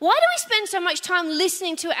us. Why do we spend so much time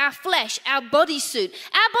listening to our flesh, our bodysuit?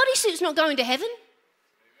 Our bodysuit's not going to heaven.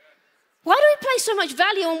 Why do we place so much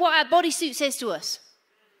value on what our bodysuit says to us?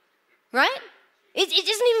 Right? It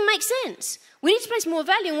doesn't even make sense. We need to place more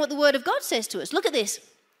value on what the Word of God says to us. Look at this.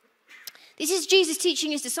 This is Jesus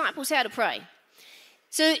teaching his disciples how to pray.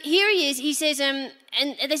 So here he is. He says, and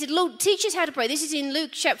they said, Lord, teach us how to pray. This is in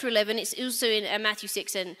Luke chapter 11. It's also in Matthew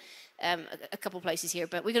 6 and a couple places here,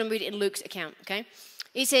 but we're going to read it in Luke's account, okay?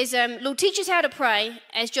 It says, Lord, teach us how to pray,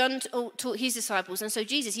 as John taught his disciples. And so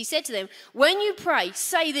Jesus, he said to them, when you pray,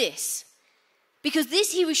 say this. Because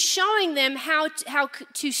he was showing them how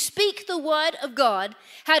to speak the word of God,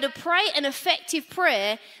 how to pray an effective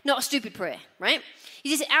prayer, not a stupid prayer, right?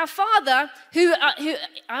 He says, our Father, who I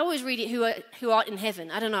always read it, who art in heaven.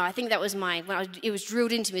 I don't know, I think that was it was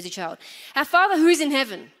drilled into me as a child. Our Father who is in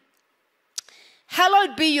heaven,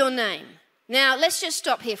 hallowed be your name. Now, let's just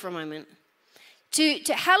stop here for a moment. To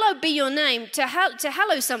hallowed be your name, to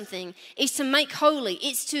hallow something is to make holy.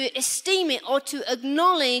 It's to esteem it or to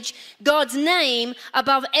acknowledge God's name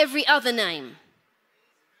above every other name.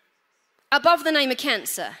 Above the name of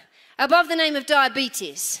cancer, above the name of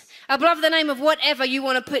diabetes, above the name of whatever you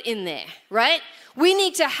want to put in there, right? We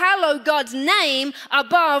need to hallow God's name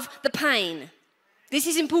above the pain. This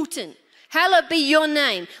is important. Hallowed be your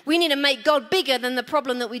name. We need to make God bigger than the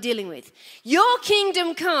problem that we're dealing with. Your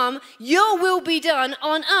kingdom come, your will be done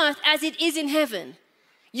on earth as it is in heaven.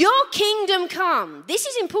 Your kingdom come. This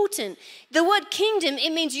is important. The word kingdom,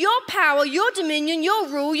 it means your power, your dominion, your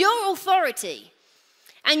rule, your authority.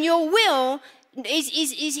 And your will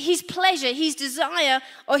is his pleasure, his desire,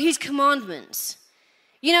 or his commandments.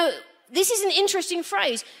 You know, this is an interesting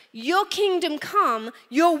phrase. Your kingdom come,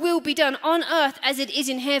 your will be done on earth as it is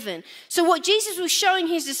in heaven. So what Jesus was showing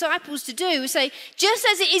his disciples to do was say, just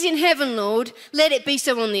as it is in heaven, Lord, let it be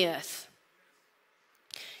so on the earth.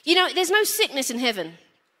 You know, there's no sickness in heaven,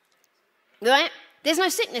 right? There's no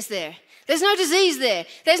sickness there. There's no disease there.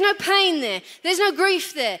 There's no pain there. There's no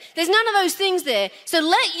grief there. There's none of those things there. So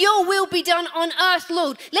let your will be done on earth,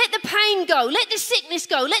 Lord. Let the pain go. Let the sickness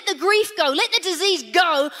go. Let the grief go. Let the disease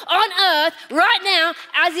go on earth right now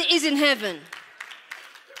as it is in heaven.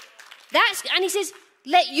 And he says,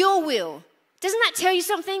 let your will. Doesn't that tell you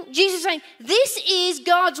something? Jesus is saying, this is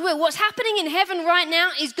God's will. What's happening in heaven right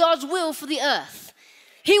now is God's will for the earth.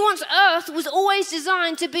 He wants earth was always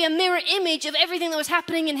designed to be a mirror image of everything that was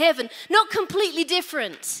happening in heaven, not completely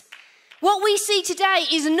different. What we see today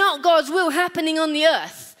is not God's will happening on the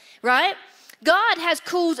earth, right? God has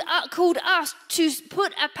called us to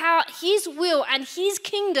put his will and his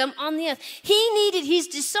kingdom on the earth. He needed his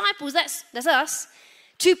disciples, that's us,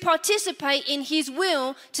 to participate in his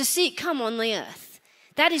will to see it come on the earth.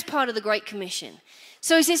 That is part of the Great Commission.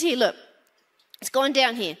 So he says here, look, it's gone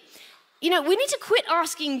down here. You know, we need to quit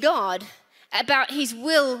asking God about his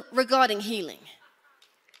will regarding healing.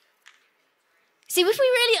 See, if we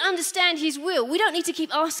really understand his will, we don't need to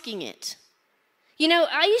keep asking it. You know,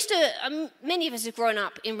 many of us have grown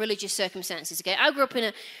up in religious circumstances, okay? I grew up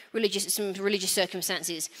in some religious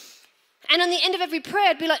circumstances. And on the end of every prayer,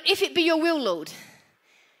 I'd be like, if it be your will, Lord.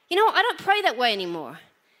 You know what? I don't pray that way anymore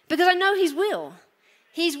because I know his will.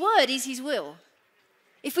 His word is his will.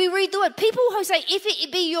 If we read the word, people who say, if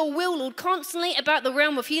it be your will, Lord, constantly about the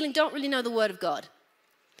realm of healing, don't really know the word of God.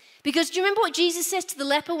 Because do you remember what Jesus says to the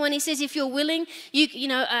leper when he says, if you're willing, you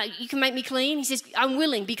can make me clean? He says, I'm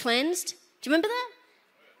willing, be cleansed. Do you remember that?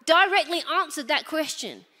 Directly answered that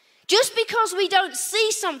question. Just because we don't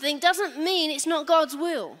see something doesn't mean it's not God's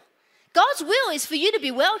will. God's will is for you to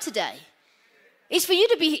be well today. It's for you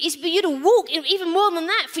to walk, even more than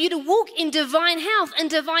that, for you to walk in divine health and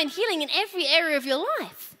divine healing in every area of your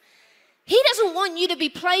life. He doesn't want you to be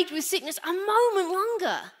plagued with sickness a moment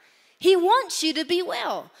longer. He wants you to be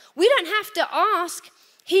well. We don't have to ask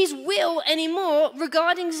his will anymore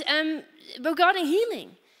regarding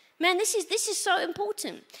healing. Man, this is so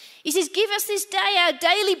important. He says, give us this day our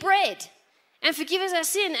daily bread and forgive us our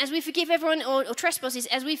sin as we forgive everyone, or trespasses,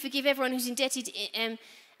 as we forgive everyone who's indebted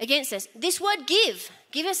against us. This word give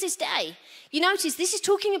us this day. You notice this is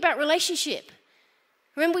talking about relationship.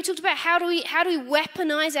 Remember we talked about how do we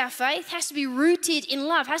weaponize our faith? It has to be rooted in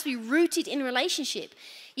love, it has to be rooted in relationship.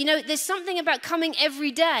 You know, there's something about coming every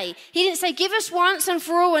day. He didn't say, give us once and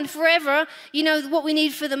for all and forever, what we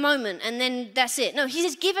need for the moment, and then that's it. No, he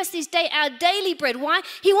says, give us this day our daily bread. Why?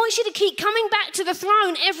 He wants you to keep coming back to the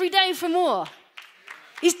throne every day for more.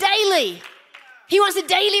 It's daily. He wants a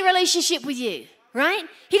daily relationship with you, right?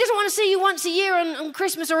 He doesn't want to see you once a year on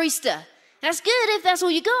Christmas or Easter. That's good if that's all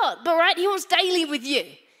you got, but right, he wants daily with you.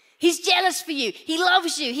 He's jealous for you. He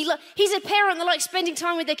loves you. He's a parent that likes spending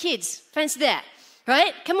time with their kids. Fancy that.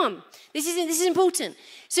 Right? Come on. This is important.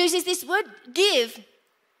 So he says this word give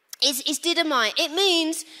is didymai. It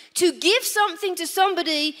means to give something to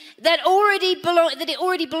somebody that it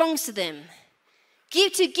already belongs to them.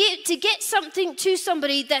 To get something to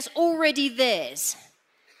somebody that's already theirs.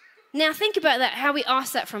 Now think about that, how we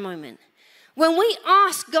ask that for a moment. When we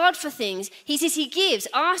ask God for things, he says he gives.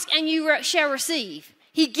 Ask and you shall receive.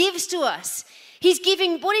 He gives to us. He's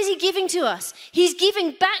giving, what is he giving to us? He's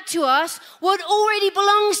giving back to us what already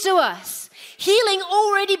belongs to us. Healing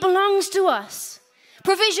already belongs to us.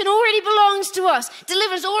 Provision already belongs to us.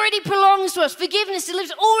 Deliverance already belongs to us. Forgiveness,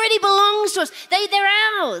 deliverance already belongs to us. They're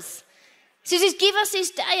ours. So he says, give us this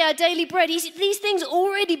day our daily bread. These things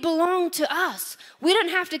already belong to us. We don't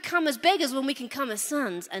have to come as beggars when we can come as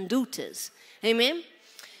sons and daughters. Amen?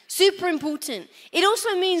 Super important. It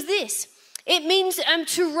also means this. It means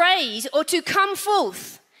to raise or to come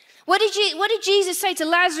forth. What did Jesus say to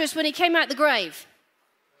Lazarus when he came out the grave?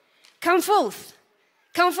 Come forth.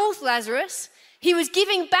 Come forth, Lazarus. He was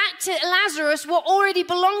giving back to Lazarus what already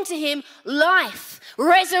belonged to him, life,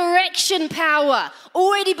 resurrection power,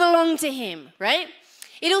 already belonged to him, right?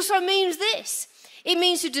 It also means this. It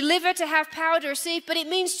means to deliver, to have power to receive, but it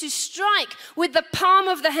means to strike with the palm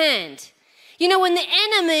of the hand. You know, when the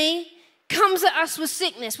enemy comes at us with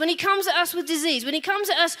sickness, when he comes at us with disease, when he comes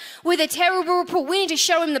at us with a terrible report, we need to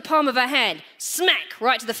show him the palm of our hand. Smack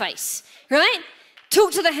right to the face, right?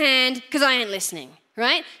 Talk to the hand because I ain't listening,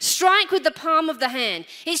 right? Strike with the palm of the hand.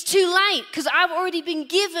 It's too late because I've already been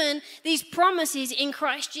given these promises in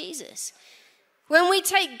Christ Jesus. When we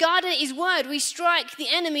take God at his word, we strike the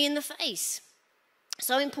enemy in the face.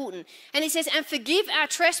 So important. And it says, and forgive our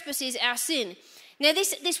trespasses, our sin. Now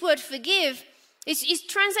this word forgive, it's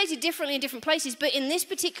translated differently in different places, but in this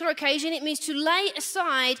particular occasion, it means to lay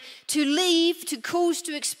aside, to leave, to cause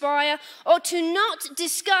to expire, or to not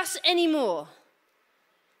discuss anymore.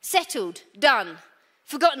 Settled, done,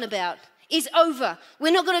 forgotten about, is over.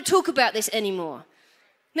 We're not going to talk about this anymore.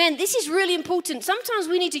 Man, this is really important. Sometimes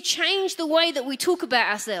we need to change the way that we talk about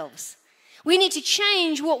ourselves. We need to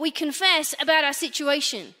change what we confess about our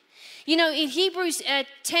situation. You know, in Hebrews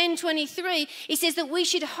 10:23, it says that we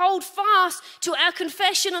should hold fast to our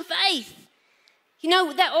confession of faith. You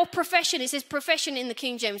know, that or profession, it says profession in the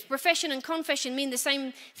King James. Profession and confession mean the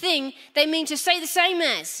same thing. They mean to say the same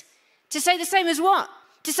as. To say the same as what?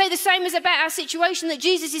 To say the same as about our situation that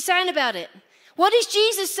Jesus is saying about it. What is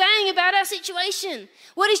Jesus saying about our situation?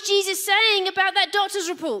 What is Jesus saying about that doctor's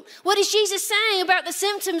report? What is Jesus saying about the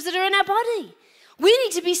symptoms that are in our body? We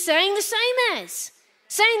need to be saying the same as.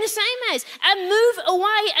 Saying the same as. And move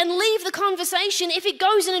away and leave the conversation if it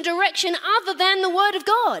goes in a direction other than the Word of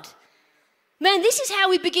God. Man, this is how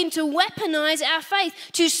we begin to weaponize our faith.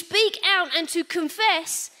 To speak out and to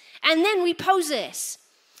confess, and then we possess.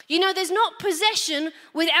 You know, there's not possession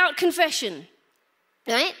without confession.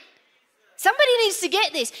 Right? Somebody needs to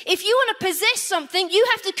get this. If you want to possess something, you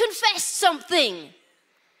have to confess something.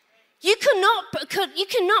 You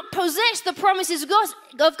cannot possess the promises of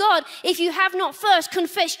God if you have not first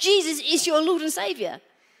confessed Jesus is your Lord and Savior.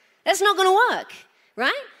 That's not going to work,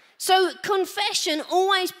 right? So confession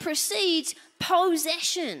always precedes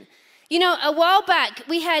possession. You know, a while back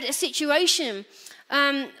we had a situation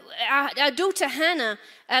our daughter Hannah,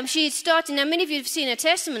 she had started, now many of you have seen her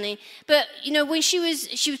testimony, but you know, when she was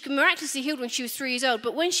miraculously healed when she was 3 years old,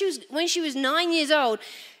 but when she was 9 years old,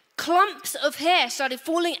 clumps of hair started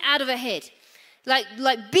falling out of her head. Like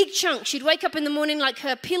big chunks. She'd wake up in the morning, like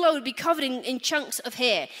her pillow would be covered in chunks of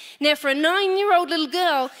hair. Now, for a 9-year-old little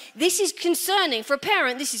girl, this is concerning. For a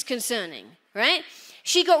parent, this is concerning, right?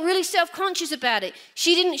 She got really self-conscious about it.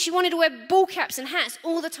 She wanted to wear ball caps and hats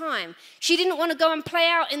all the time. She didn't want to go and play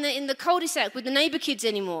out in the cul-de-sac with the neighbor kids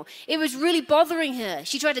anymore. It was really bothering her.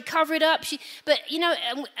 She tried to cover it up. But you know,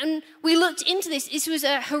 and we looked into this. This was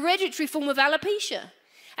a hereditary form of alopecia.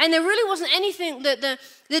 And there really wasn't anything that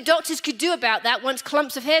the doctors could do about that once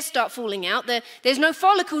clumps of hair start falling out. There's no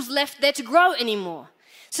follicles left there to grow anymore.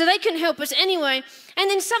 So they couldn't help us anyway. And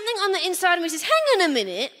then something on the inside of me says, hang on a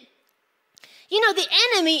minute. You know, the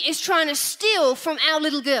enemy is trying to steal from our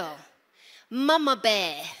little girl. Mama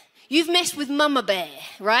bear. You've messed with Mama bear,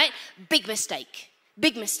 right? Big mistake.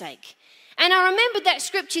 Big mistake. And I remembered that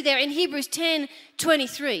scripture there in Hebrews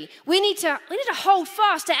 10:23. We need to hold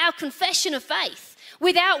fast to our confession of faith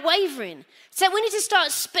without wavering. So we need to start,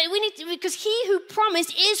 because he who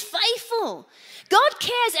promised is faithful. God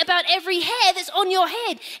cares about every hair that's on your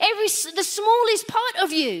head, the smallest part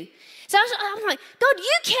of you. So I'm like, God,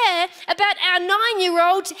 you care about our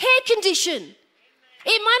 9-year-old's hair condition.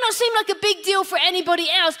 It might not seem like a big deal for anybody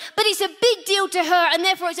else, but it's a big deal to her, and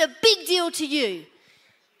therefore it's a big deal to you.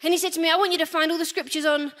 And he said to me, I want you to find all the scriptures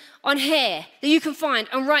on hair that you can find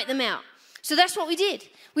and write them out. So that's what we did.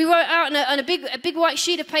 We wrote out on a big white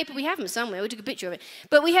sheet of paper. We have them somewhere. We took a picture of it.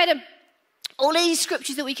 But we had all these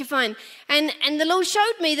scriptures that we could find. And the Lord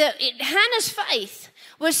showed me that Hannah's faith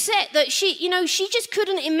was set that she just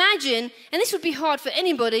couldn't imagine, and this would be hard for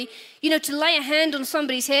anybody, to lay a hand on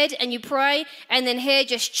somebody's head and you pray and then hair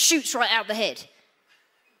just shoots right out the head.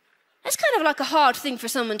 That's kind of like a hard thing for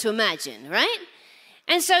someone to imagine, right?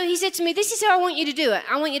 And so he said to me, this is how I want you to do it.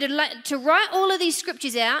 I want you to write all of these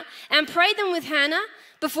scriptures out and pray them with Hannah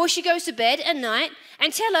before she goes to bed at night,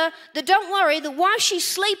 and tell her that don't worry, that while she's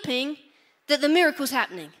sleeping, that the miracle's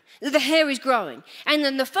happening. The hair is growing. And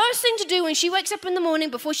then the first thing to do when she wakes up in the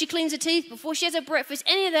morning, before she cleans her teeth, before she has her breakfast,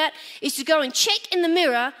 any of that, is to go and check in the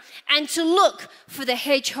mirror and to look for the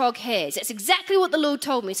hedgehog hairs. That's exactly what the Lord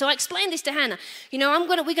told me. So I explained this to Hannah. We're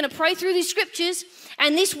going to pray through these scriptures,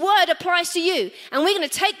 and this word applies to you. And we're going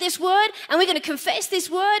to take this word, and we're going to confess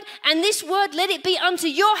this word, and this word, let it be unto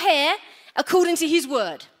your hair according to his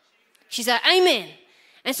word. She's like, amen.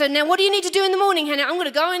 And so now what do you need to do in the morning, Hannah? I'm going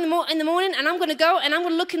to go in the morning, and I'm going to go and I'm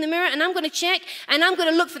going to look in the mirror, and I'm going to check, and I'm going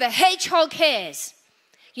to look for the hedgehog hairs.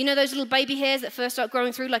 You know those little baby hairs that first start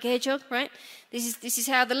growing through like a hedgehog, right? This is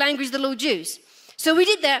how the language of the Lord used. So we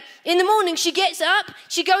did that. In the morning, she gets up,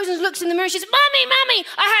 she goes and looks in the mirror, she says, Mommy,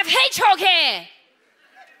 I have hedgehog hair.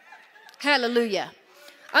 Hallelujah.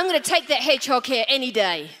 I'm going to take that hedgehog hair any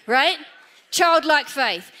day, right? Childlike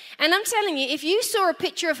faith. And I'm telling you, if you saw a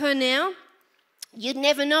picture of her now, you'd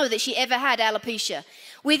never know that she ever had alopecia.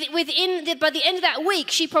 By the end of that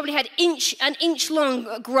week, she probably had an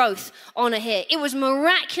inch-long growth on her hair. It was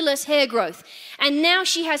miraculous hair growth. And now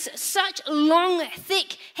she has such long,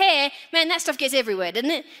 thick hair. Man, that stuff gets everywhere,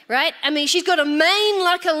 doesn't it? Right? I mean, she's got a mane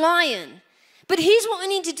like a lion. But here's what we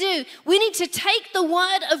need to do. We need to take the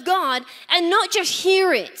word of God and not just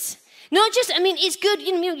hear it. It's good,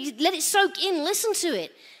 let it soak in, listen to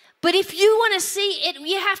it. But if you want to see it,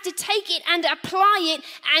 you have to take it and apply it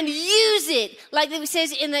and use it, like it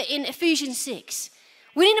says in Ephesians 6.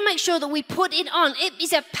 We need to make sure that we put it on. It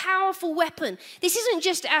is a powerful weapon. This isn't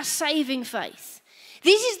just our saving faith.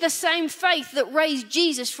 This is the same faith that raised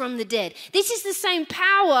Jesus from the dead. This is the same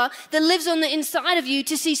power that lives on the inside of you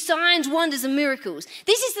to see signs, wonders, and miracles.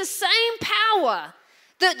 This is the same power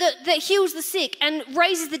that heals the sick and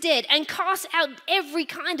raises the dead and casts out every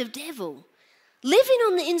kind of devil living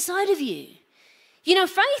on the inside of you.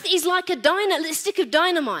 Faith is like a stick of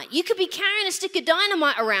dynamite. You could be carrying a stick of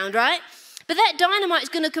dynamite around, right? But that dynamite is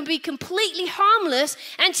going to be completely harmless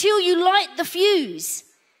until you light the fuse.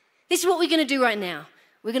 This is what we're going to do right now.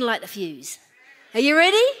 We're going to light the fuse. Are you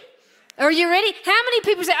ready? Are you ready? How many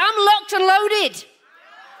people say, I'm locked and loaded?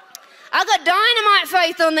 I got dynamite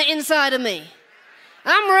faith on the inside of me.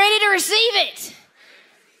 I'm ready to receive it.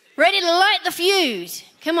 Ready to light the fuse.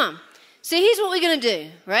 Come on. So here's what we're going to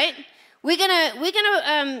do, right? We're going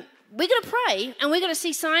to pray, and we're going to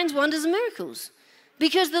see signs, wonders, and miracles,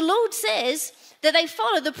 because the Lord says that they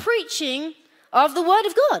follow the preaching of the Word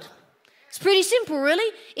of God. It's pretty simple,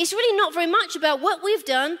 really. It's really not very much about what we've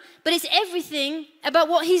done, but it's everything about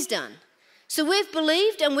what He's done. So we've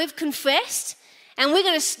believed and we've confessed, And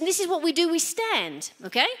this is what we do, we stand,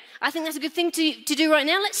 okay? I think that's a good thing to do right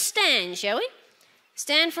now. Let's stand, shall we?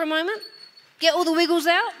 Stand for a moment. Get all the wiggles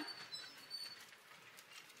out.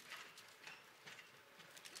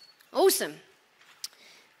 Awesome.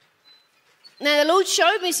 Now, the Lord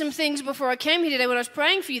showed me some things before I came here today when I was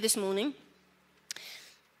praying for you this morning.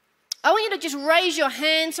 I want you to just raise your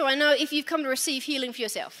hand so I know if you've come to receive healing for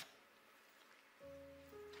yourself.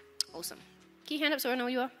 Awesome. Keep your hand up so I know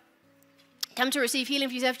where you are. Come to receive healing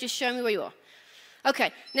for yourself, just show me where you are.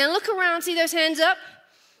 Okay, now look around, see those hands up?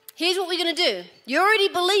 Here's what we're going to do. You're already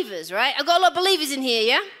believers, right? I've got a lot of believers in here,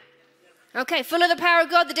 yeah? Okay, full of the power of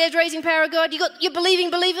God, the dead-raising power of God. You're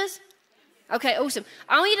believing believers? Okay, awesome.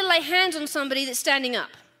 I want you to lay hands on somebody that's standing up.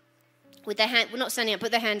 With their hand, well, not standing up,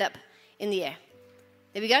 put their hand up in the air.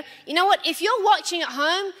 There we go. You know what? If you're watching at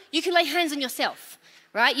home, you can lay hands on yourself.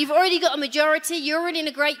 Right? You've already got a majority. You're already in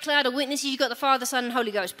a great cloud of witnesses. You've got the Father, Son, and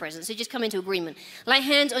Holy Ghost present. So just come into agreement. Lay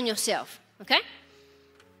hands on yourself. Okay?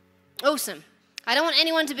 Awesome. I don't want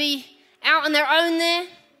anyone to be out on their own there.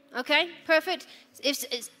 Okay? Perfect.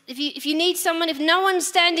 If you need someone, if no one's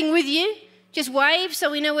standing with you, just wave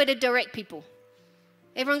so we know where to direct people.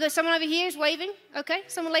 Everyone got someone over here is waving? Okay.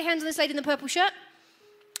 Someone lay hands on this lady in the purple shirt.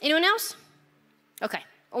 Anyone else? Okay.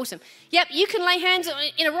 Awesome. Yep, you can lay hands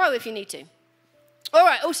in a row if you need to. All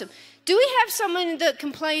right, awesome. Do we have someone that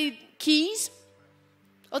can play keys?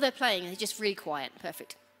 Oh, they're playing. They're just really quiet.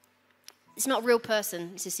 Perfect. It's not a real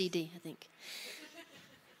person. It's a CD, I think.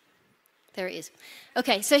 There it is.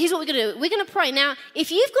 Okay, so here's what we're going to do. We're going to pray. Now,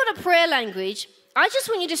 if you've got a prayer language, I just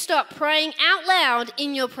want you to start praying out loud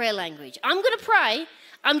in your prayer language. I'm going to pray.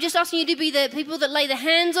 I'm just asking you to be the people that lay the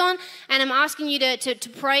hands on, and I'm asking you to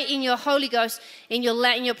pray in your Holy Ghost, in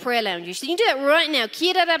your prayer language. So you can do that right now.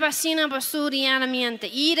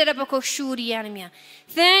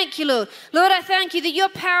 Thank you, Lord. Lord, I thank you that your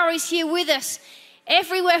power is here with us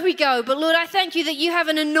everywhere we go. But Lord, I thank you that you have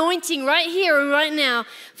an anointing right here and right now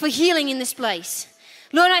for healing in this place.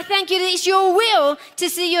 Lord, I thank you that it's your will to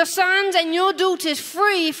see your sons and your daughters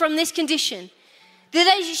free from this condition. That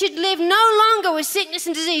they should live no longer with sickness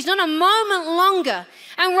and disease, not a moment longer.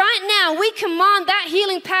 And right now, we command that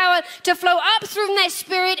healing power to flow up through their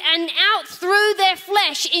spirit and out through their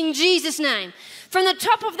flesh in Jesus' name. From the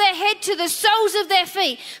top of their head to the soles of their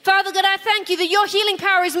feet. Father God, I thank you that your healing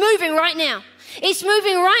power is moving right now. It's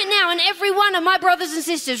moving right now in every one of my brothers and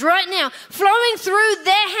sisters right now, flowing through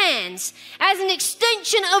their hands as an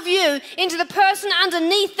extension of you into the person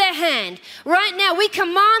underneath their hand. Right now, we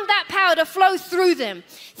command that power to flow through them.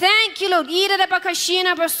 Thank you, Lord. Thank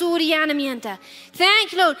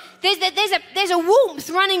you, Lord. There's a warmth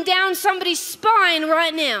running down somebody's spine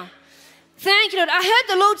right now. Thank you, Lord. I heard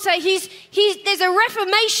the Lord say there's a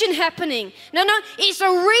reformation happening. No, it's a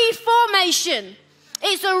reformation.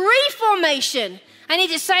 It's a reformation. I need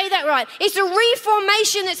to say that right. It's a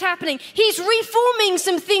reformation that's happening. He's reforming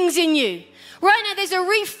some things in you. Right now, there's a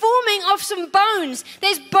reforming of some bones.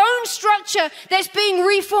 There's bone structure that's being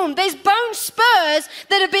reformed. There's bone spurs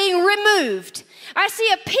that are being removed. I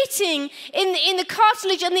see a pitting in the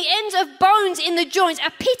cartilage and the ends of bones in the joints, a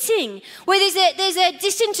pitting where there's a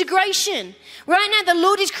disintegration. Right now, the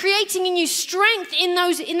Lord is creating in you strength in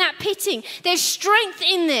that pitting. There's strength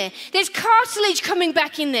in there. There's cartilage coming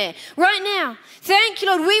back in there. Right now, thank you,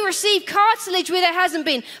 Lord. We receive cartilage where there hasn't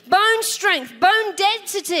been. Bone strength, bone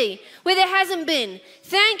density where there hasn't been.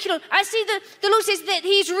 Thank you, Lord. I see the Lord says that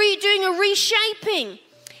He's doing a reshaping.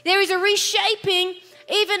 There is a reshaping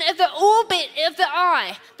even of the orbit of the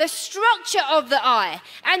eye, the structure of the eye,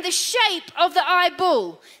 and the shape of the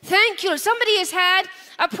eyeball. Thank you, Lord. Somebody has had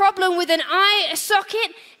a problem with an eye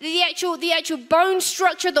socket, the actual bone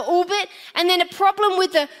structure, the orbit, and then a problem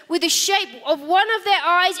with the shape of one of their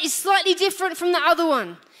eyes is slightly different from the other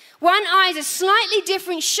one. One eye is a slightly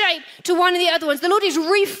different shape to one of the other ones. The Lord is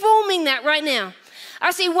reforming that right now. I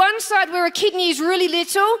see one side where a kidney is really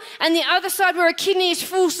little and the other side where a kidney is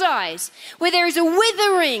full size, where there is a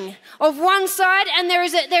withering of one side and there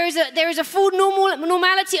is a full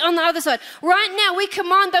normality on the other side. Right now, we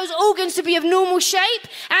command those organs to be of normal shape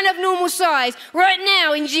and of normal size. Right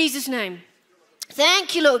now, in Jesus' name.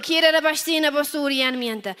 Thank you, Lord. Thank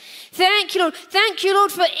you, Lord. Thank you,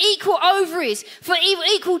 Lord, for equal ovaries, for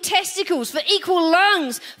equal testicles, for equal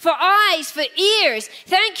lungs, for eyes, for ears.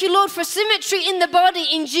 Thank you, Lord, for symmetry in the body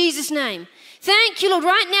in Jesus' name. Thank you, Lord.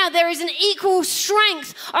 Right now, there is an equal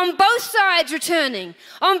strength on both sides returning.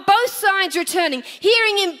 On both sides returning.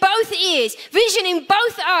 Hearing in both ears. Vision in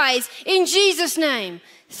both eyes in Jesus' name.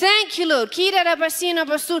 Thank you, Lord. There's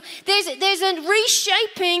a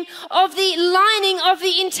reshaping of the lining of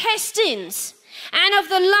the intestines and of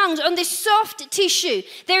the lungs, on this soft tissue.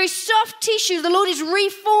 There is soft tissue the Lord is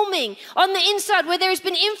reforming on the inside where there has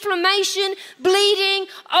been inflammation, bleeding,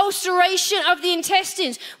 ulceration of the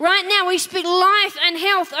intestines. Right now we speak life and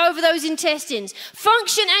health over those intestines.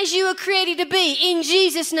 Function as you were created to be in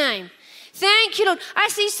Jesus' name. Thank you, Lord. I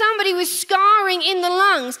see somebody with scarring in the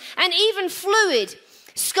lungs and even fluid.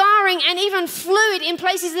 Scarring and even fluid in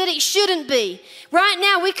places that it shouldn't be. Right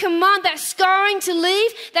now we command that scarring to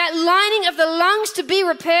leave, that lining of the lungs to be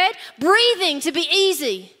repaired, breathing to be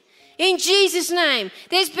easy. In Jesus' name.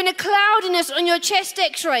 There's been a cloudiness on your chest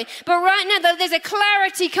x-ray, but right now there's a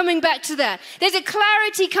clarity coming back to that. There's a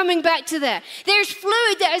clarity coming back to that. There's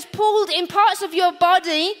fluid that has pooled in parts of your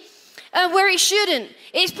body where it shouldn't.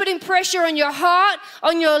 It's putting pressure on your heart,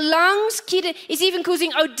 on your lungs. It's even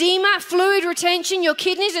causing edema, fluid retention. Your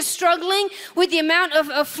kidneys are struggling with the amount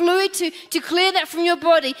of fluid to clear that from your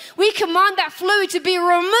body. We command that fluid to be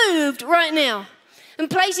removed right now. In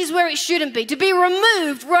places where it shouldn't be, to be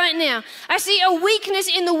removed right now. I see a weakness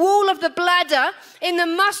in the wall of the bladder, in the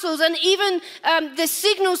muscles, and even the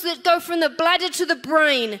signals that go from the bladder to the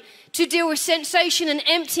brain to deal with sensation and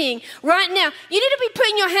emptying. Right now, you need to be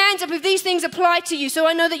putting your hands up if these things apply to you, so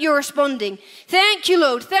I know that you're responding. Thank you,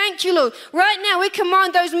 Lord. Thank you, Lord. Right now, we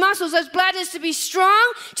command those muscles, those bladders to be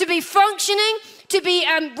strong, to be functioning, to be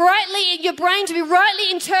your brain to be rightly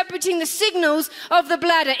interpreting the signals of the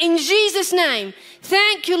bladder. In Jesus' name.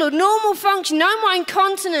 Thank you, Lord. Normal function, no more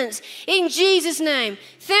incontinence. In Jesus' name.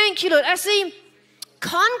 Thank you, Lord. I see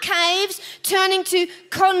concaves turning to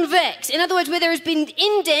convex. In other words, where there has been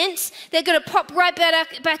indents, they're going to pop right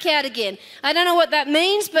back out again. I don't know what that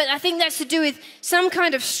means, but I think that's to do with some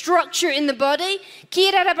kind of structure in the body.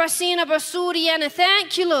 Thank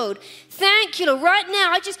you, Lord. Thank you, Lord. Right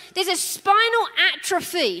now, there's a spinal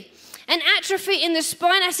atrophy. An atrophy in the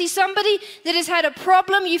spine. I see somebody that has had a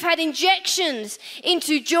problem. You've had injections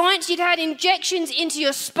into joints. You've had injections into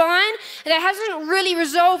your spine. And that hasn't really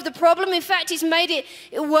resolved the problem. In fact, it's made it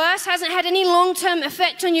worse. Hasn't had any long-term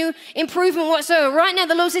effect on you, improvement whatsoever. Right now,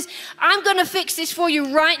 the Lord says, I'm going to fix this for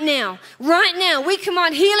you right now. Right now, we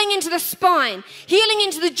command healing into the spine, healing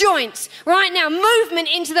into the joints. Right now, movement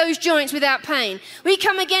into those joints without pain. We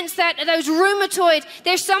come against those rheumatoid.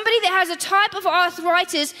 There's somebody that has a type of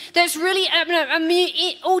arthritis that's really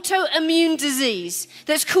autoimmune disease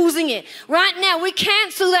that's causing it. Right now, we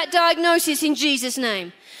cancel that diagnosis in Jesus'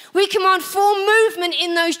 name. We command full movement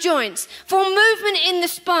in those joints, full movement in the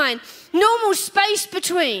spine, normal space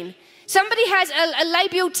between. Somebody has a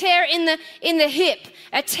labial tear in the hip,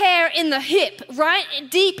 a tear in the hip, right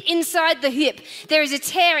deep inside the hip. There is a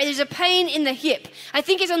tear, there's a pain in the hip. I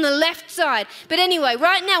think it's on the left side. But anyway,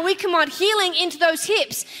 right now we command healing into those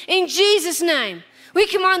hips in Jesus' name. We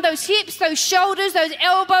command those hips, those shoulders, those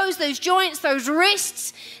elbows, those joints, those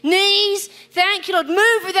wrists, knees. Thank you, Lord.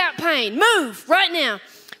 Move without pain. Move right now.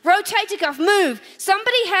 Rotator cuff, move.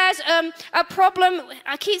 Somebody has a problem.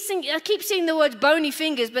 I keep seeing the words bony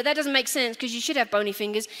fingers, but that doesn't make sense because you should have bony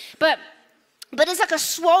fingers. But it's like a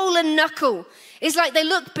swollen knuckle. It's like they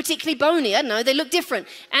look particularly bony. I don't know. They look different.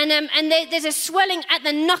 And there's a swelling at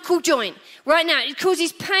the knuckle joint. Right now, it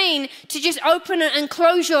causes pain to just open and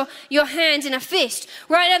close your hands in a fist.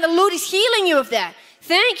 Right now, the Lord is healing you of that.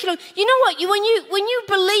 Thank you, Lord. You know what? When you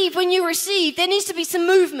believe, when you receive, there needs to be some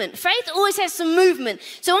movement. Faith always has some movement.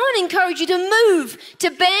 So I want to encourage you to move, to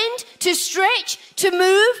bend, to stretch, to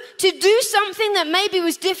move, to do something that maybe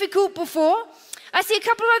was difficult before. I see a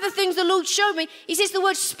couple of other things the Lord showed me. He says the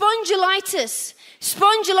word spondylitis.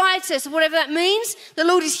 Spondylitis, whatever that means. The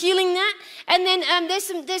Lord is healing that. And then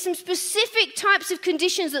there's some specific types of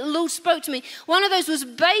conditions that the Lord spoke to me. One of those was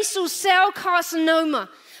basal cell carcinoma.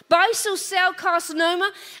 Basal cell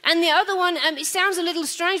carcinoma. And the other one, it sounds a little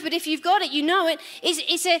strange, but if you've got it, you know it.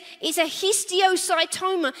 It's a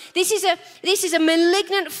histiocytoma. This is a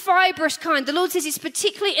malignant fibrous kind. The Lord says it's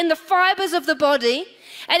particularly in the fibers of the body.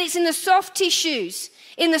 And it's in the soft tissues,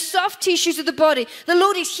 in the soft tissues of the body. The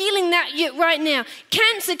Lord is healing that right now.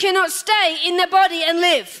 Cancer cannot stay in the body and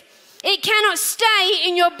live. It cannot stay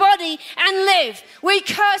in your body and live. We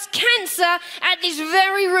curse cancer at its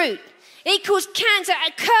very root. It caused cancer.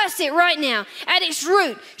 I curse it right now at its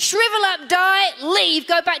root. Shrivel up, die, leave,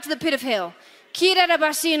 go back to the pit of hell. Thank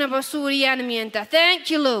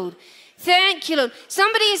you, Lord. Thank you, Lord.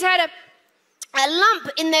 Somebody has had a lump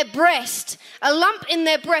in their breast,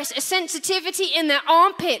 a sensitivity in their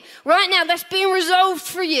armpit. Right now, that's being resolved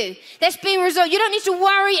for you. That's being resolved. You don't need to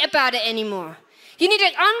worry about it anymore. You need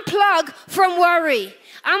to unplug from worry.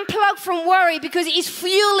 Unplug from worry because it is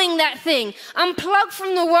fueling that thing. Unplug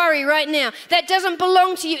from the worry right now. That doesn't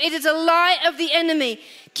belong to you. It is a lie of the enemy.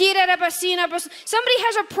 Somebody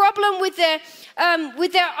has a problem with their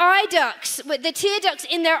eye ducts, with the tear ducts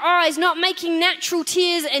in their eyes not making natural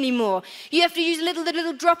tears anymore. You have to use the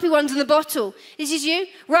little droppy ones in the bottle. This is you?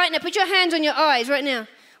 Right now, put your hands on your eyes right now.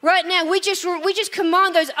 Right now, we just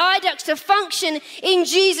command those eye ducts to function in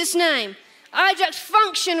Jesus' name. Eye ducts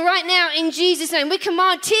function right now in Jesus' name. We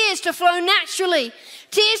command tears to flow naturally.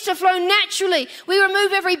 Tears to flow naturally. We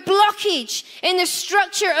remove every blockage in the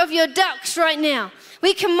structure of your ducts right now.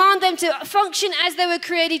 We command them to function as they were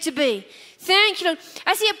created to be. Thank you, Lord.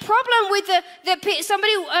 I see a problem with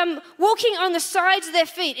somebody walking on the sides of their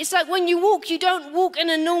feet. It's like when you walk, you don't walk in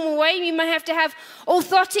a normal way. You may have to have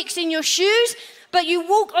orthotics in your shoes, but you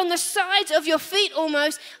walk on the sides of your feet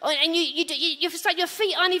almost, and it's like your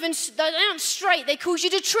feet aren't straight. They cause you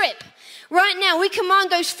to trip. Right now, we command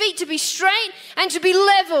those feet to be straight and to be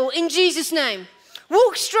level in Jesus' name.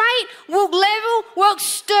 Walk straight, walk level, walk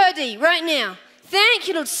sturdy right now. Thank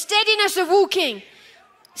you, Lord. Steadiness of walking.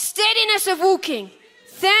 Steadiness of walking.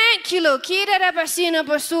 Thank you, Lord. Thank you,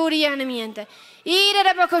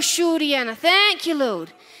 Lord. Thank you,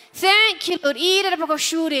 Lord. There's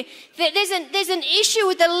an issue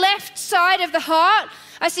with the left side of the heart.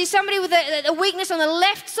 I see somebody with a weakness on the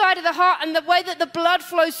left side of the heart and the way that the blood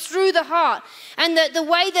flows through the heart. And the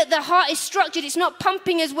way that the heart is structured, it's not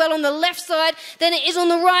pumping as well on the left side than it is on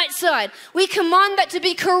the right side. We command that to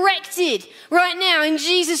be corrected right now in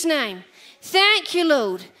Jesus' name. Thank you,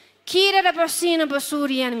 Lord. Thank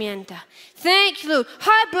you, Lord.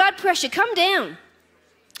 High blood pressure, come down.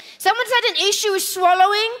 Someone's had an issue with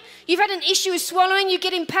swallowing. You've had an issue with swallowing. You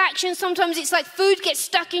get impaction. Sometimes it's like food gets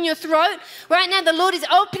stuck in your throat. Right now, the Lord is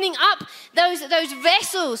opening up those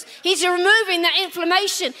vessels. He's removing that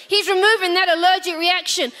inflammation. He's removing that allergic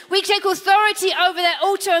reaction. We take authority over that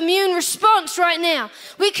autoimmune response right now.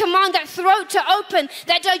 We command that throat to open,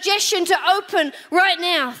 that digestion to open right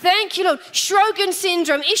now. Thank you, Lord. Sjogren's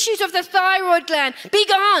syndrome, issues of the thyroid gland, be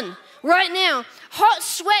gone right now. Hot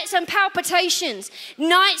sweats and palpitations,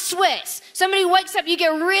 night sweats. Somebody wakes up, you get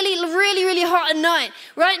really, really, really hot at night.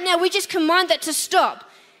 Right now, we just command that to stop.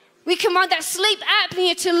 We command that sleep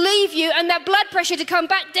apnea to leave you and that blood pressure to come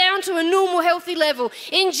back down to a normal, healthy level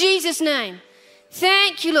in Jesus' name.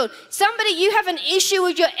 Thank you, Lord. Somebody, you have an issue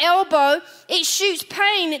with your elbow. It shoots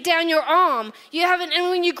pain down your arm. And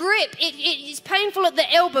when you grip, it's painful at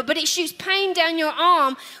the elbow, but it shoots pain down your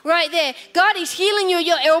arm right there. God is healing you at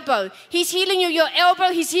your elbow. He's healing you at your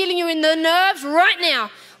elbow. He's healing you in the nerves right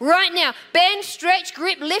now. Right now. Bend, stretch,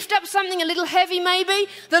 grip, lift up something a little heavy maybe.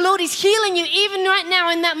 The Lord is healing you even right now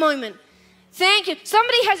in that moment. Thank you.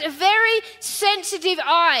 Somebody has a very sensitive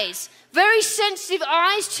eyes. Very sensitive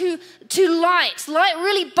eyes to light. Light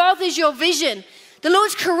really bothers your vision. The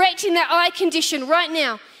Lord's correcting that eye condition right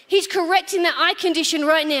now. He's correcting that eye condition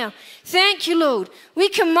right now. Thank you, Lord. We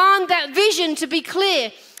command that vision to be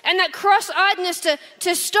clear and that cross-eyedness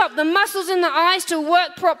to stop, the muscles in the eyes to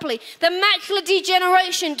work properly, the macular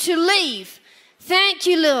degeneration to leave. Thank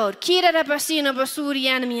you, Lord. Thank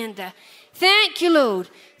you, Lord.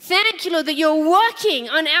 Thank you, Lord, that you're working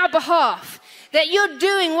on our behalf. That you're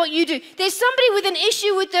doing what you do. There's somebody with an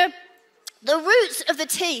issue with the roots of the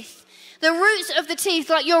teeth. The roots of the teeth,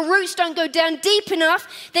 like your roots don't go down deep enough.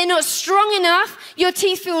 They're not strong enough. Your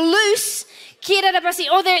teeth feel loose.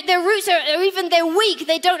 Or their roots they're weak.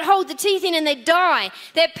 They don't hold the teeth in and they die.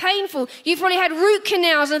 They're painful. You've probably had root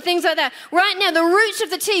canals and things like that. Right now, the roots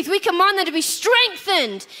of the teeth, we command them to be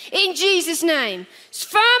strengthened in Jesus' name.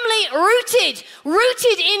 Firmly rooted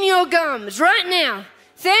in your gums right now.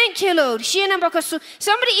 Thank you, Lord.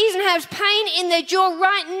 Somebody even has pain in their jaw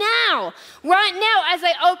right now. Right now, as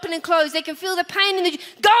they open and close, they can feel the pain in the jaw.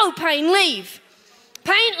 Go, pain, leave.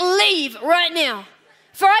 Pain, leave right now.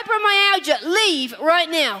 Fibromyalgia, leave right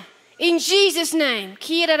now. In Jesus' name.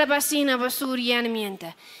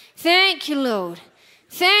 Thank you, Lord.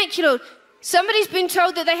 Thank you, Lord. Somebody's been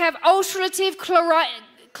told that they have ulcerative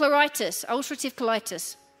colitis.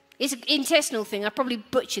 It's an intestinal thing. I probably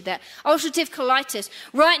butchered that. Ulcerative colitis.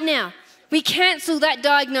 Right now, we cancel that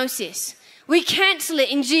diagnosis. We cancel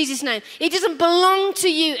it in Jesus' name. It doesn't belong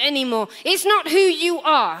to you anymore. It's not who you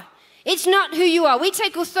are. It's not who you are. We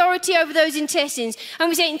take authority over those intestines. And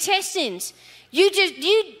we say, intestines, you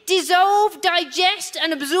dissolve, digest,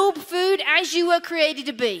 and absorb food as you were created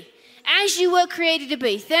to be. As you were created to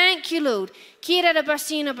be. Thank you, Lord.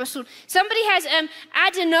 Somebody has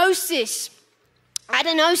adenosis.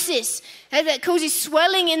 Adenosis that causes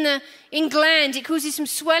swelling in glands. It causes some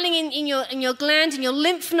swelling in your glands and your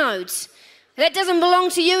lymph nodes. That doesn't belong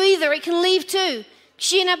to you either. It can leave too.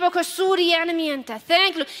 Thank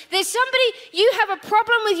you. There's somebody, you have a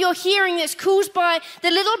problem with your hearing that's caused by the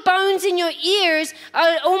little bones in your ears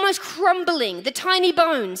are almost crumbling, the tiny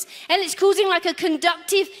bones, and it's causing like a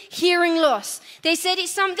conductive hearing loss. They said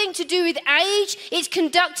it's something to do with age, it's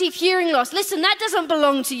conductive hearing loss. Listen, that doesn't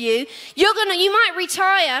belong to you. You might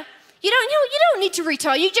retire. You don't need to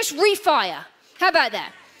retire, you just refire. How about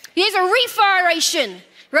that? There's a refiration,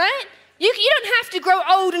 right? You don't have to grow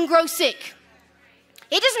old and grow sick.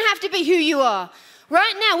 It doesn't have to be who you are.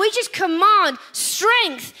 Right now, we just command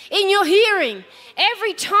strength in your hearing.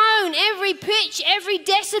 Every tone, every pitch, every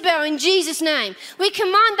decibel in Jesus' name. We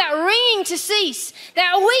command that ringing to cease,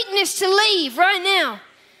 that weakness to leave right now.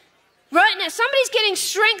 Right now, somebody's getting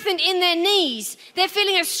strengthened in their knees. They're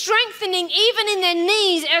feeling a strengthening even in their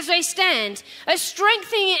knees as they stand. A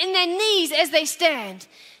strengthening in their knees as they stand.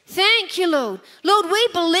 Thank you, Lord. Lord, we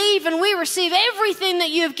believe and we receive everything that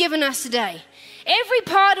you have given us today. Every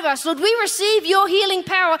part of us, Lord, we receive your healing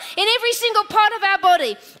power in every single part of our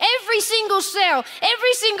body, every single cell,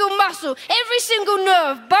 every single muscle, every single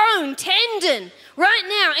nerve, bone, tendon, right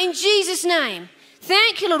now in Jesus' name.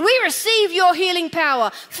 Thank you, Lord. We receive your healing power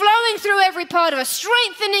flowing through every part of us,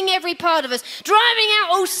 strengthening every part of us, driving out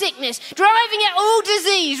all sickness, driving out all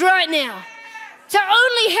disease right now. So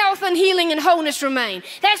only health and healing and wholeness remain.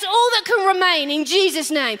 That's all that can remain in Jesus'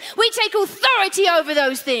 name. We take authority over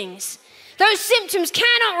those things. Those symptoms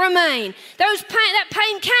cannot remain. That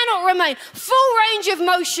pain cannot remain. Full range of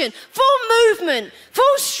motion, full movement,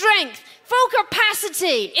 full strength, full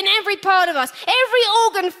capacity in every part of us. Every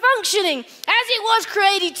organ functioning as it was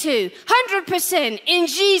created to. 100% in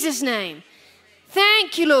Jesus' name.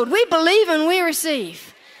 Thank you, Lord. We believe and we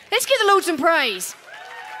receive. Let's give the Lord some praise.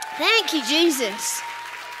 Thank you, Jesus.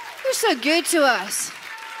 You're so good to us.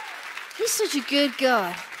 He's such a good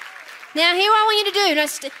God. Now, here I want you to do. Now,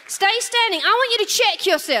 stay standing. I want you to check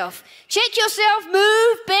yourself. Check yourself,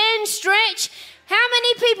 move, bend, stretch. How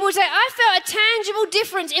many people would say, I felt a tangible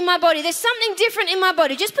difference in my body? There's something different in my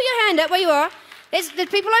body. Just put your hand up where you are. There's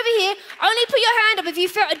people over here. Only put your hand up if you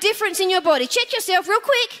felt a difference in your body. Check yourself real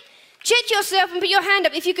quick. Check yourself and put your hand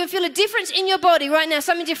up if you can feel a difference in your body right now,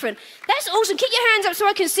 something different. That's awesome. Keep your hands up so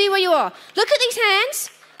I can see where you are. Look at these hands.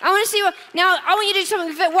 I want to see what, now I want you to do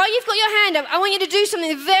something, while you've got your hand up, I want you to do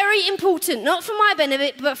something very important, not for my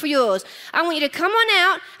benefit, but for yours. I want you to come on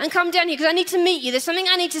out and come down here because I need to meet you. There's something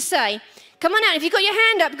I need to say. Come on out. If you've got your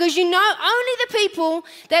hand up, because you know only the people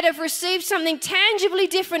that have received something tangibly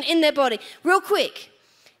different in their body. Real quick,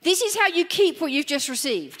 this is how you keep what you've just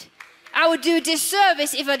received. I would do a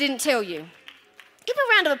disservice if I didn't tell you. Give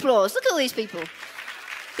a round of applause. Look at all these people.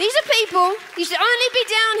 These are people, you should only be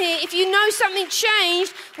down here if you know something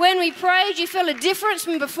changed when we prayed, you feel a difference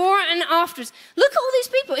from before and afterwards. Look at all these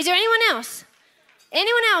people. Is there anyone else?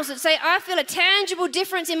 Anyone else that say, I feel a tangible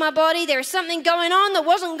difference in my body, there is something going on that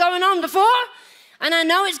wasn't going on before, and I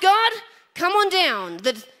know it's God? Come on down.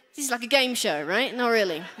 This is like a game show, right? Not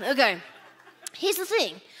really. Okay. Here's the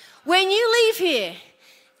thing. When you leave here,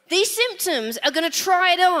 these symptoms are going to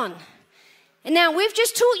try it on. And now we've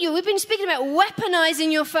just taught you, we've been speaking about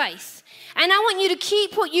weaponizing your faith. And I want you to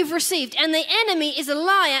keep what you've received. And the enemy is a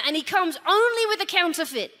liar and he comes only with a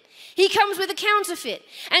counterfeit. He comes with a counterfeit.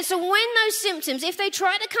 And so when those symptoms, if they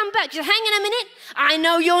try to come back, just hang on a minute, I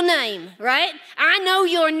know your name, right? I know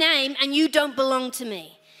your name and you don't belong to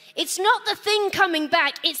me. It's not the thing coming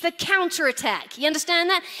back, it's the counterattack. You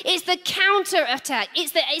understand that? It's the counterattack.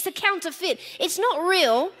 It's a counterfeit. It's not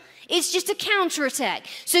real. It's just a counterattack.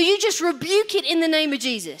 So you just rebuke it in the name of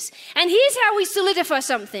Jesus. And here's how we solidify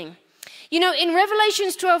something. You know, in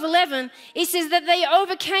Revelations 12:11, it says that they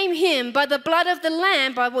overcame him by the blood of the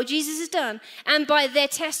Lamb, by what Jesus has done, and by their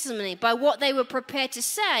testimony, by what they were prepared to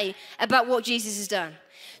say about what Jesus has done.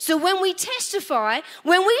 So when we testify,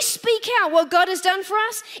 when we speak out what God has done for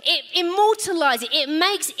us, it immortalizes it. It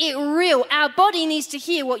makes it real. Our body needs to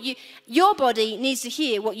hear your body needs to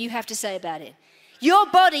hear what you have to say about it. Your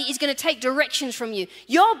body is going to take directions from you.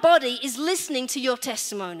 Your body is listening to your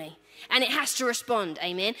testimony. And it has to respond,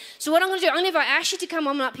 amen? So what I'm going to do, I'm going to invite Ashley to come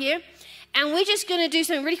on up here. And we're just going to do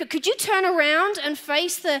something really cool. Could you turn around and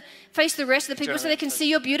face the rest of the people so they can see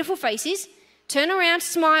your beautiful faces? Turn around,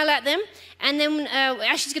 smile at them, and then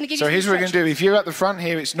Ashley's going to give you some. So here's what we're going to do. If you're at the front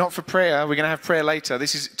here, it's not for prayer. We're going to have prayer later.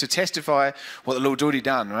 This is to testify what the Lord's already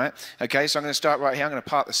done, right? Okay, so I'm going to start right here. I'm going to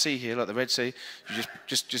part the sea here, like the Red Sea. You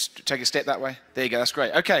just take a step that way. There you go. That's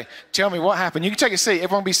great. Okay, tell me what happened. You can take a seat.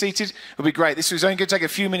 Everyone be seated. It'll be great. This was only going to take a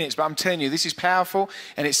few minutes, but I'm telling you, this is powerful,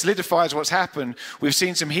 and it solidifies what's happened. We've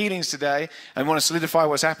seen some healings today, and we want to solidify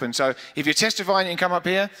what's happened. So if you're testifying, you can come up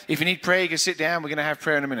here. If you need prayer, you can sit down. We're going to have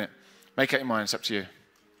prayer in a minute. Make up your mind. It's up to you.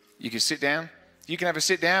 You can sit down You can have a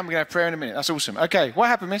sit down. We're going to have prayer in a minute. That's awesome. Okay, what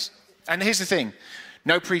happened, miss? And here's the thing.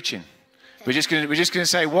 No preaching. We're just going to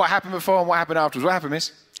say what happened before and what happened afterwards. What happened,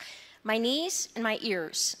 miss? My knees and my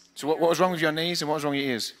ears. So what was wrong with your knees and what was wrong with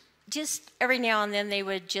your ears? Just every now and then they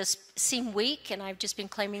would just seem weak, and I've just been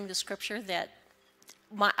claiming the scripture that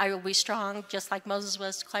I will be strong, just like Moses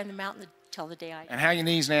was to climb the mountain until the day I... And how are your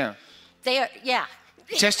knees now? They are, yeah.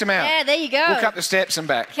 Test them out. Yeah, there you go. Walk up the steps and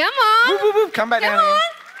back. Come on. Whoop, whoop, whoop. Come back down on. again.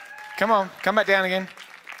 Come on. Come back down again.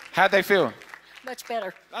 How'd they feel? Much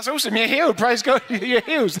better. That's awesome. You're healed. Praise God. You're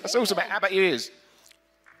healed. That's awesome. How about your ears?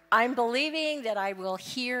 I'm believing that I will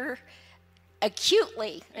hear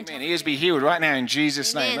acutely. Amen. Ears be healed right now in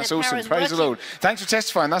Jesus' name. That's awesome. Praise the working. Lord. Thanks for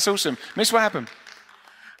testifying. That's awesome. Miss, what happened?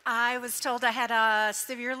 I was told I had a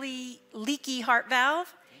severely leaky heart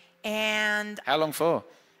valve, and How long for?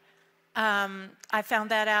 I found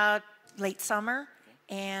that out late summer,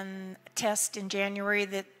 and a test in January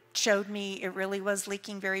that showed me it really was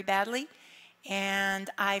leaking very badly, and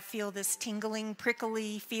I feel this tingling,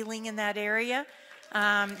 prickly feeling in that area.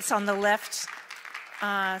 It's on the left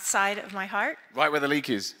side of my heart. Right where the leak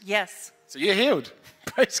is. Yes. So you're healed.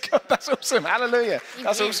 Praise God. That's awesome. Hallelujah.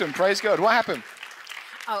 That's Amen. awesome. Praise God. What happened?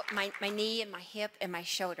 Oh, my knee and my hip and my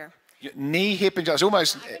shoulder. Your knee, hip, and it's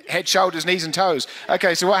almost head, shoulders, knees, and toes.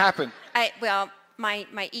 Okay, so what happened? My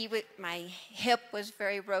hip was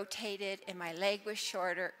very rotated and my leg was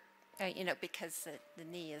shorter, because the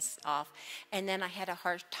knee is off. And then I had a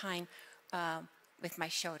hard time with my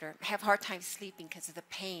shoulder. I have a hard time sleeping because of the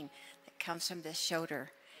pain that comes from this shoulder.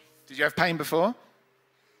 Did you have pain before?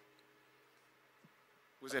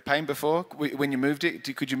 Was there pain before when you moved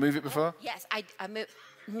it? Could you move it before? Yes, I moved.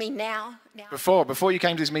 Now. Before you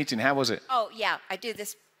came to this meeting, how was it? Oh yeah, I do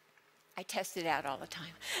this. I test it out all the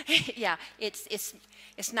time. Yeah, it's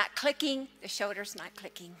not clicking. The shoulder's not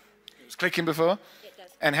clicking. It was clicking before? It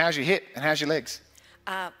does. And how's your hip? And how's your legs?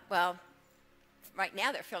 Well, right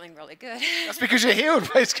now they're feeling really good. That's because you're healed.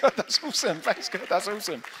 Praise God. That's awesome. Praise God. That's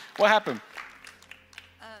awesome. What happened?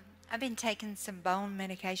 I've been taking some bone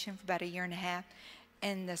medication for about 1.5 years,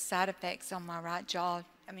 and the side effects on my right jaw,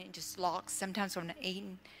 it just locks sometimes when I'm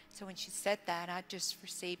eating. So when she said that, I just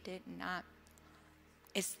received it, and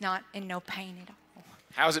it's not in no pain at all.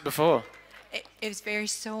 How was it before? It was very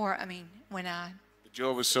sore. When The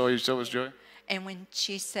jaw was sore. You saw it was joy? and when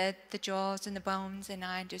she said the jaws and the bones, and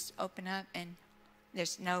I just open up, and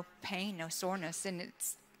there's no pain, no soreness, and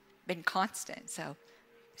it's been constant. So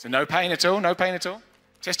no pain at all? No pain at all?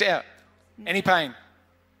 Test it out. Any pain?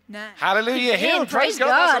 no. Hallelujah. Healed. Praise God.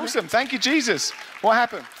 That's awesome. Thank you, Jesus. What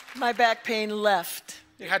happened? My back pain left.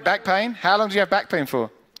 You had back pain? How long did you have back pain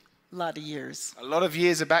for? A lot of years. A lot of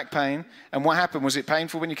years of back pain. And what happened? Was it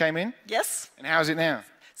painful when you came in? Yes, And how is it now?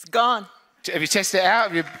 it's gone. Have you tested it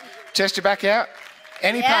out? Have you tested your back out?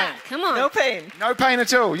 Any Yeah, pain? come on. No pain. No pain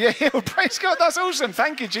at all. You're healed. Praise God. That's awesome.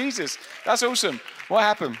 Thank you, Jesus. That's awesome. What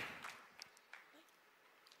happened?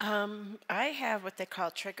 I have what they call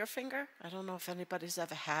trigger finger. I don't know if anybody's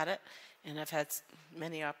ever had it, and I've had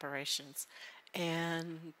many operations.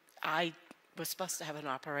 And I was supposed to have an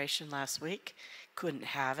operation last week, couldn't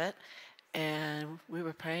have it, and we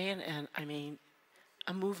were praying, and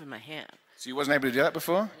I'm moving my hand. So you wasn't able to do that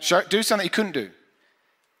before? Do something you couldn't do.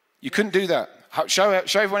 You couldn't do that. Show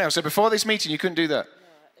everyone else. So before this meeting, you couldn't do that.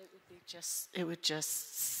 No, it would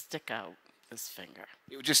just stick out, this finger.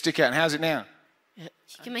 It would just stick out. And how's it now? You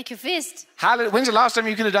can make a fist. When's the last time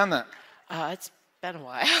you could have done that? It's been a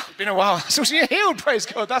while. It's been a while. So you're healed, praise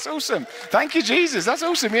God. That's awesome. Thank you, Jesus. That's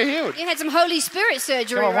awesome. You're healed. You had some Holy Spirit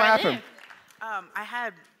surgery Come on, what right happened? I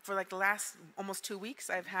had, for like the last almost 2 weeks,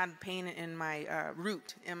 I've had pain in my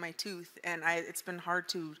root, in my tooth, and it's been hard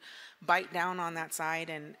to bite down on that side,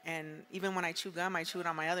 and even when I chew gum, I chew it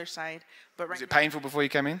on my other side. But Was it painful before you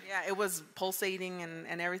came in? Yeah, it was pulsating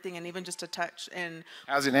and everything, and even just a touch. And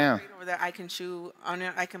how's it now? right over there, I can chew on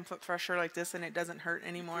it. I can put pressure like this, and it doesn't hurt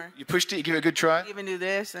anymore. You pushed it. You give it a good try. Even do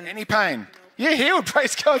this. And Any pain? You're healed,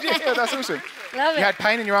 praise God. You're healed. That's awesome. Love You it. had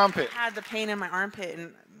pain in your armpit. I had the pain in my armpit,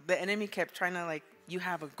 and the enemy kept trying to you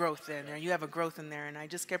have a growth in there, you have a growth in there, and I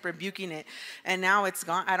just kept rebuking it, and now it's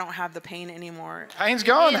gone. I don't have the pain anymore. Pain's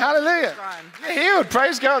gone. Hallelujah. It's gone. You're healed.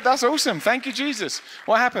 Praise God. That's awesome. Thank you, Jesus.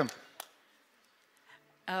 What happened?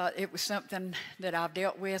 It was something that I've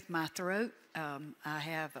dealt with, my throat. I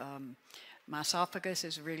have, my esophagus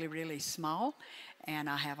is really, really small, and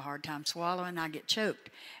I have a hard time swallowing. I get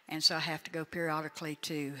choked, and so I have to go periodically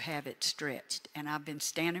to have it stretched. And I've been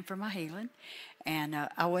standing for my healing, and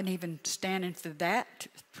I wasn't even standing for that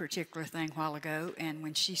particular thing a while ago. And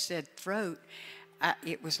when she said throat,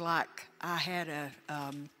 it was like I had a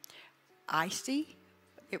icy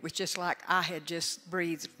it was just like I had just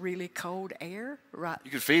breathed really cold air. Right.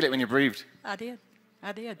 You could feel it when you breathed. I did.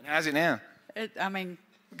 And how's it now?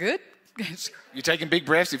 Good. You're taking big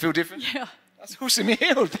breaths. You feel different? Yeah. That's awesome. You're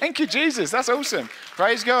healed. Thank you, Jesus. That's awesome.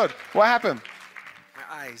 Praise God. What happened? My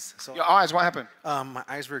eyes. So, your eyes, what happened? My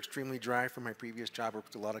eyes were extremely dry from my previous job. I worked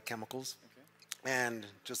with a lot of chemicals. And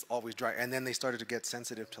just always dry. And then they started to get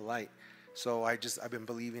sensitive to light. So I've been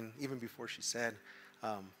believing, even before she said,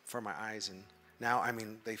 for my eyes. And now,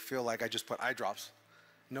 they feel like I just put eye drops.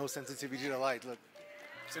 No sensitivity to light. Look.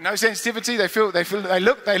 So no sensitivity. They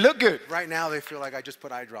look good. Right now, they feel like I just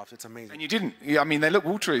put eye drops. It's amazing. And you didn't. They look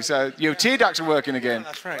watery. So your tear ducts are working again. Yeah,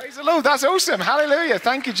 that's right. Praise the Lord. That's awesome. Hallelujah.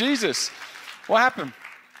 Thank you, Jesus. What happened?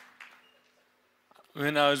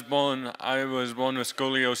 When I was born with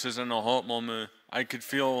scoliosis and a heart murmur. I could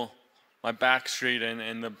feel my back straight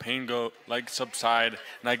and the pain subside,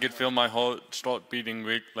 and I could feel my heart start beating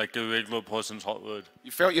like a regular person's heart would.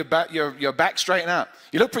 You felt your back straighten up.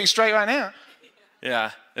 You look pretty straight right now.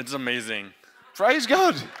 Yeah, it's amazing. Praise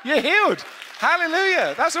God. You're healed.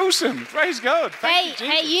 Hallelujah. That's awesome. Praise God. Thank you,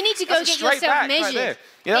 hey, you need to go that's get yourself measured. right there.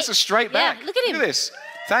 Yeah, that's a straight back. Yeah, look at him. Look at this.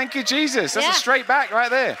 Thank you, Jesus. That's a straight back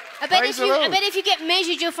right there. I bet if you get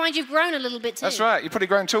measured, you'll find you've grown a little bit too. That's right. You're probably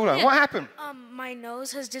grown taller. Yeah. What happened? My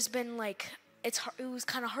nose has just been it was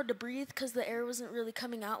kind of hard to breathe because the air wasn't really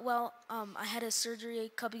coming out well. I had a surgery a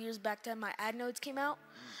couple years back then. My adenoids came out,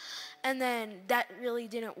 and then that really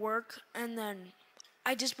didn't work. And then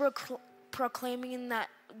I just proclaiming that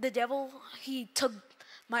the devil, he took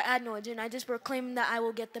my adenoids, and I just proclaiming that I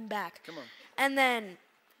will get them back. Come on. And then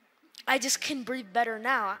I just can breathe better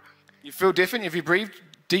now. You feel different if you breathe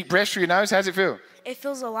deep breaths through your nose? How's it feel? It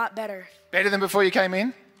feels a lot better. Better than before you came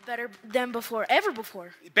in? Better than before, ever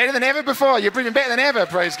before. Better than ever before. You're breathing better than ever,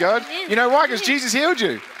 praise God. You know why? Because Jesus healed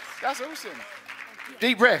you. That's awesome.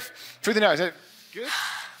 Deep breath through the nose. Good.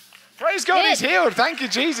 Praise God, he's healed. Thank you,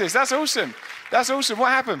 Jesus. That's awesome. That's awesome. What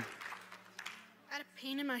happened? I had a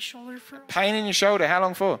pain in my shoulder for Pain in your shoulder. How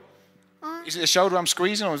long for? Is it the shoulder I'm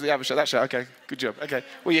squeezing, or is it the other shoulder? That shoulder. Okay, good job. Okay.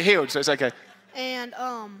 Well, you're healed, so it's okay. And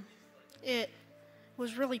it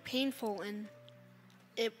was really painful, and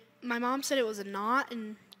my mom said it was a knot,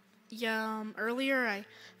 and earlier I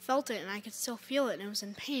felt it, and I could still feel it, and it was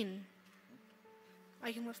in pain.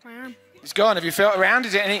 I can lift my arm. It's gone. Have you felt around?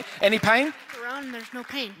 Is there any pain? Around, and there's no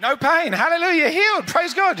pain. No pain. Hallelujah. Healed.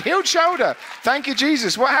 Praise God. Healed shoulder. Thank you,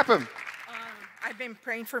 Jesus. What happened? I've been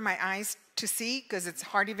praying for my eyes to see, because it's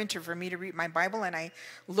hard even for me to read my Bible, and I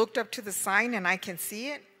looked up to the sign and I can see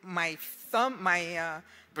it. My thumb,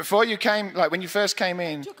 Before you came, like when you first came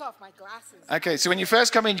in. I took off my glasses. Okay, so when you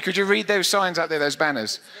first come in, could you read those signs out there, those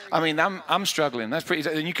banners? I'm struggling. That's pretty.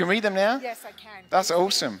 And you can read them now? Yes, I can. That's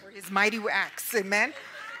awesome. For his mighty acts, amen.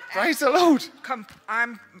 Praise the Lord.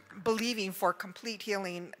 I'm believing for complete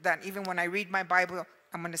healing, that even when I read my Bible,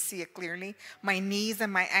 I'm going to see it clearly. My knees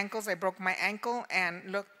and my ankles, I broke my ankle, and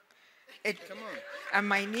look, come on. And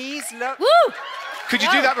my knees, look. Woo! Could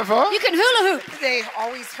you do that before? You can hula hoop. They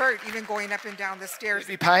always hurt, even going up and down the stairs.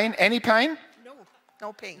 Any pain? Any pain?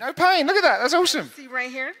 No pain. No pain. Look at that. That's awesome. See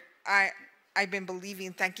right here? I've been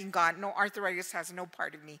believing, thanking God. No arthritis has no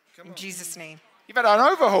part of me. In Jesus' name. You've had an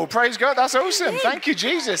overhaul. Praise God. That's awesome. Thank you,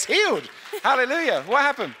 Jesus. Healed. Hallelujah. What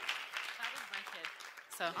happened?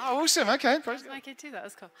 So, awesome. Okay. That was my kid too. That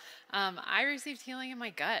was cool. I received healing in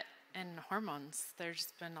my gut and hormones.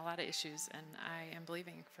 There's been a lot of issues, and I am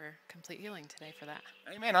believing for complete healing today for that.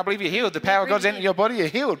 Amen. I believe you're healed. The power of God's entered your body. You're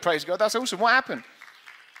healed. Praise God. That's awesome. What happened?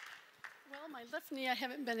 Well, my left knee I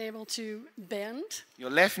haven't been able to bend. Your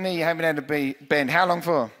left knee you haven't been able to bend. How long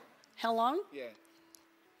for? How long? Yeah.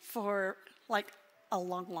 For like a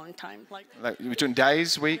long time. Like we're talking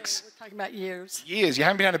days, weeks? We're talking about years. Years. You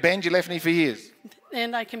haven't been able to bend your left knee for years.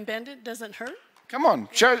 And I can bend it. Doesn't hurt. Come on.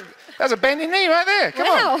 Show. That's a bending knee right there. Come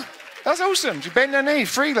on. That's awesome. You bend your knee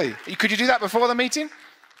freely. Could you do that before the meeting?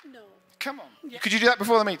 No. Come on. Yeah. Could you do that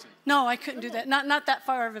before the meeting? No, I couldn't do that. Not that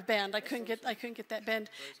far of a bend. I couldn't get that bend.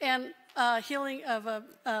 And healing of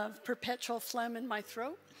a perpetual phlegm in my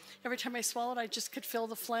throat. Every time I swallowed, I just could feel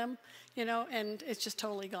the phlegm, and it's just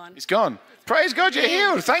totally gone. It's gone. Praise God, you're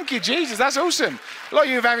healed. Thank you, Jesus. That's awesome. A lot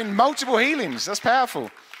of you are having multiple healings. That's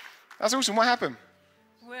powerful. That's awesome. What happened?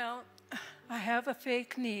 Well, I have a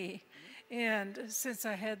fake knee. And since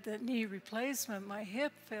I had the knee replacement, my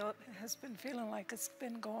hip has been feeling like it's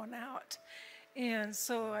been going out. And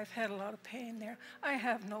so I've had a lot of pain there. I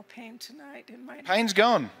have no pain tonight in my knee. Pain's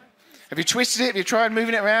gone. Have you twisted it? Have you tried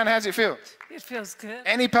moving it around? How does it feel? It feels good.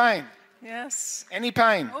 Any pain? Yes. Any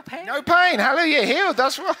pain? No pain. No pain. Hallelujah. Healed.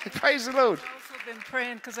 That's right. Praise the Lord. I've also been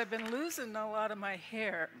praying because I've been losing a lot of my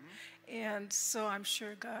hair. And so I'm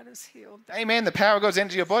sure God has healed that. Amen. The power of God's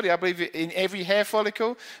entered your body. I believe in every hair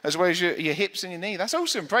follicle, as well as your hips and your knee. That's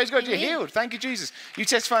awesome. Praise God, you're healed. Thank you, Jesus. You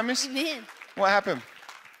testify, miss? Amen. What happened?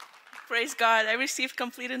 Praise God. I received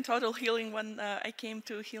complete and total healing when I came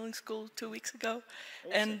to healing school 2 weeks ago.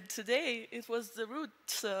 Awesome. And today it was the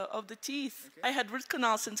roots of the teeth. Okay. I had root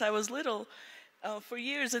canal since I was little for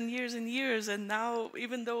years and years and years. And now,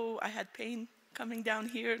 even though I had pain coming down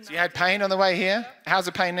here. So you had pain on the way here? How's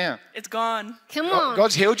the pain now? It's gone. Come on.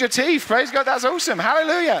 God's healed your teeth. Praise God. That's awesome.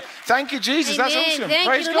 Hallelujah. Thank you, Jesus. Amen. That's awesome. Thank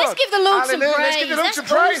Praise you. God. Let's give the Lord Hallelujah. some praise. Let's give the Lord That's some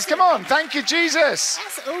praise. awesome. Come on. Thank you, Jesus.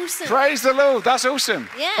 That's awesome. Praise the Lord. That's awesome.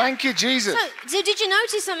 Yeah. Thank you, Jesus. So did you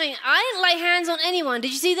notice something? I didn't lay hands on anyone.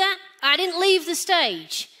 Did you see that? I didn't leave the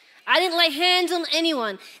stage. I didn't lay hands on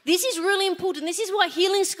anyone. This is really important. This is why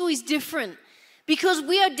healing school is different. Because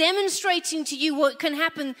we are demonstrating to you what can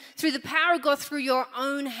happen through the power of God through your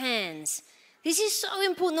own hands. This is so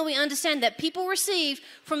important that we understand that people received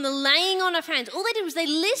from the laying on of hands. All they did was they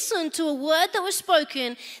listened to a word that was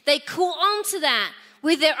spoken. They caught on to that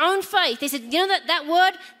with their own faith. They said, you know that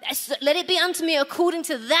word? Let it be unto me according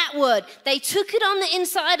to that word. They took it on the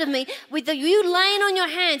inside of me with you laying on your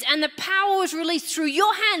hands, and the power was released through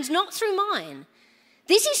your hands, not through mine.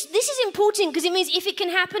 This is important because it means if it can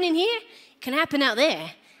happen in here, it can happen out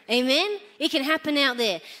there. Amen? It can happen out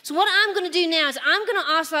there. So what I'm going to do now is I'm going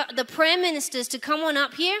to ask the prayer ministers to come on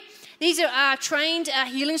up here. These are our trained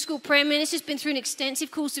healing school prayer ministers, been through an extensive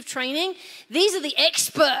course of training. These are the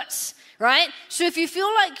experts, right? So if you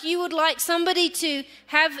feel like you would like somebody to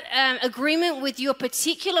have agreement with your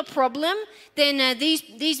particular problem, then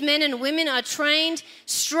these men and women are trained,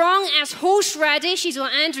 strong as horseradish is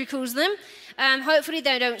what Andrew calls them. Hopefully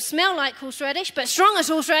they don't smell like horseradish, but strong as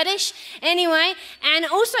horseradish anyway. And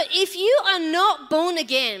also, if you are not born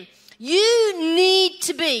again, you need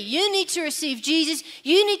to receive Jesus.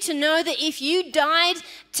 You need to know that if you died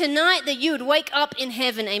tonight, that you would wake up in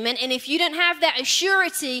heaven, amen. And if you don't have that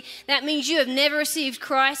assurity, that means you have never received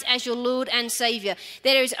Christ as your Lord and Savior.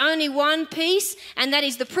 There is only one peace, and that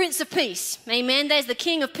is the Prince of Peace, amen. That is the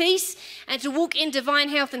King of Peace. And to walk in divine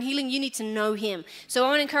health and healing, you need to know Him. So I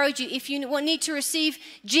want to encourage you, if you need to receive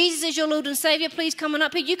Jesus as your Lord and Savior, please come on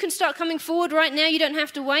up here. You can start coming forward right now. You don't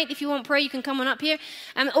have to wait. If you want prayer, you can come on up here.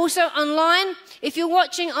 Also online, if you're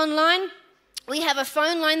watching online, we have a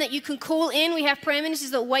phone line that you can call in. We have prayer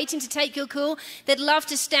ministers that are waiting to take your call. They'd love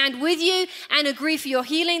to stand with you and agree for your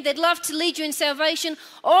healing. They'd love to lead you in salvation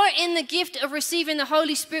or in the gift of receiving the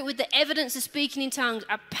Holy Spirit with the evidence of speaking in tongues.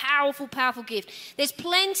 A powerful, powerful gift. There's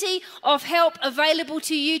plenty of help available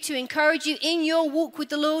to you to encourage you in your walk with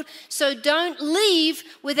the Lord. So don't leave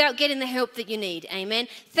without getting the help that you need. Amen.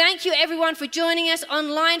 Thank you, everyone, for joining us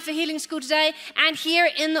online for Healing School today and here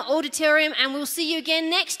in the auditorium. And we'll see you again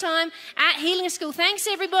next time at Healing School. Thanks,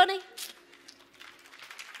 everybody.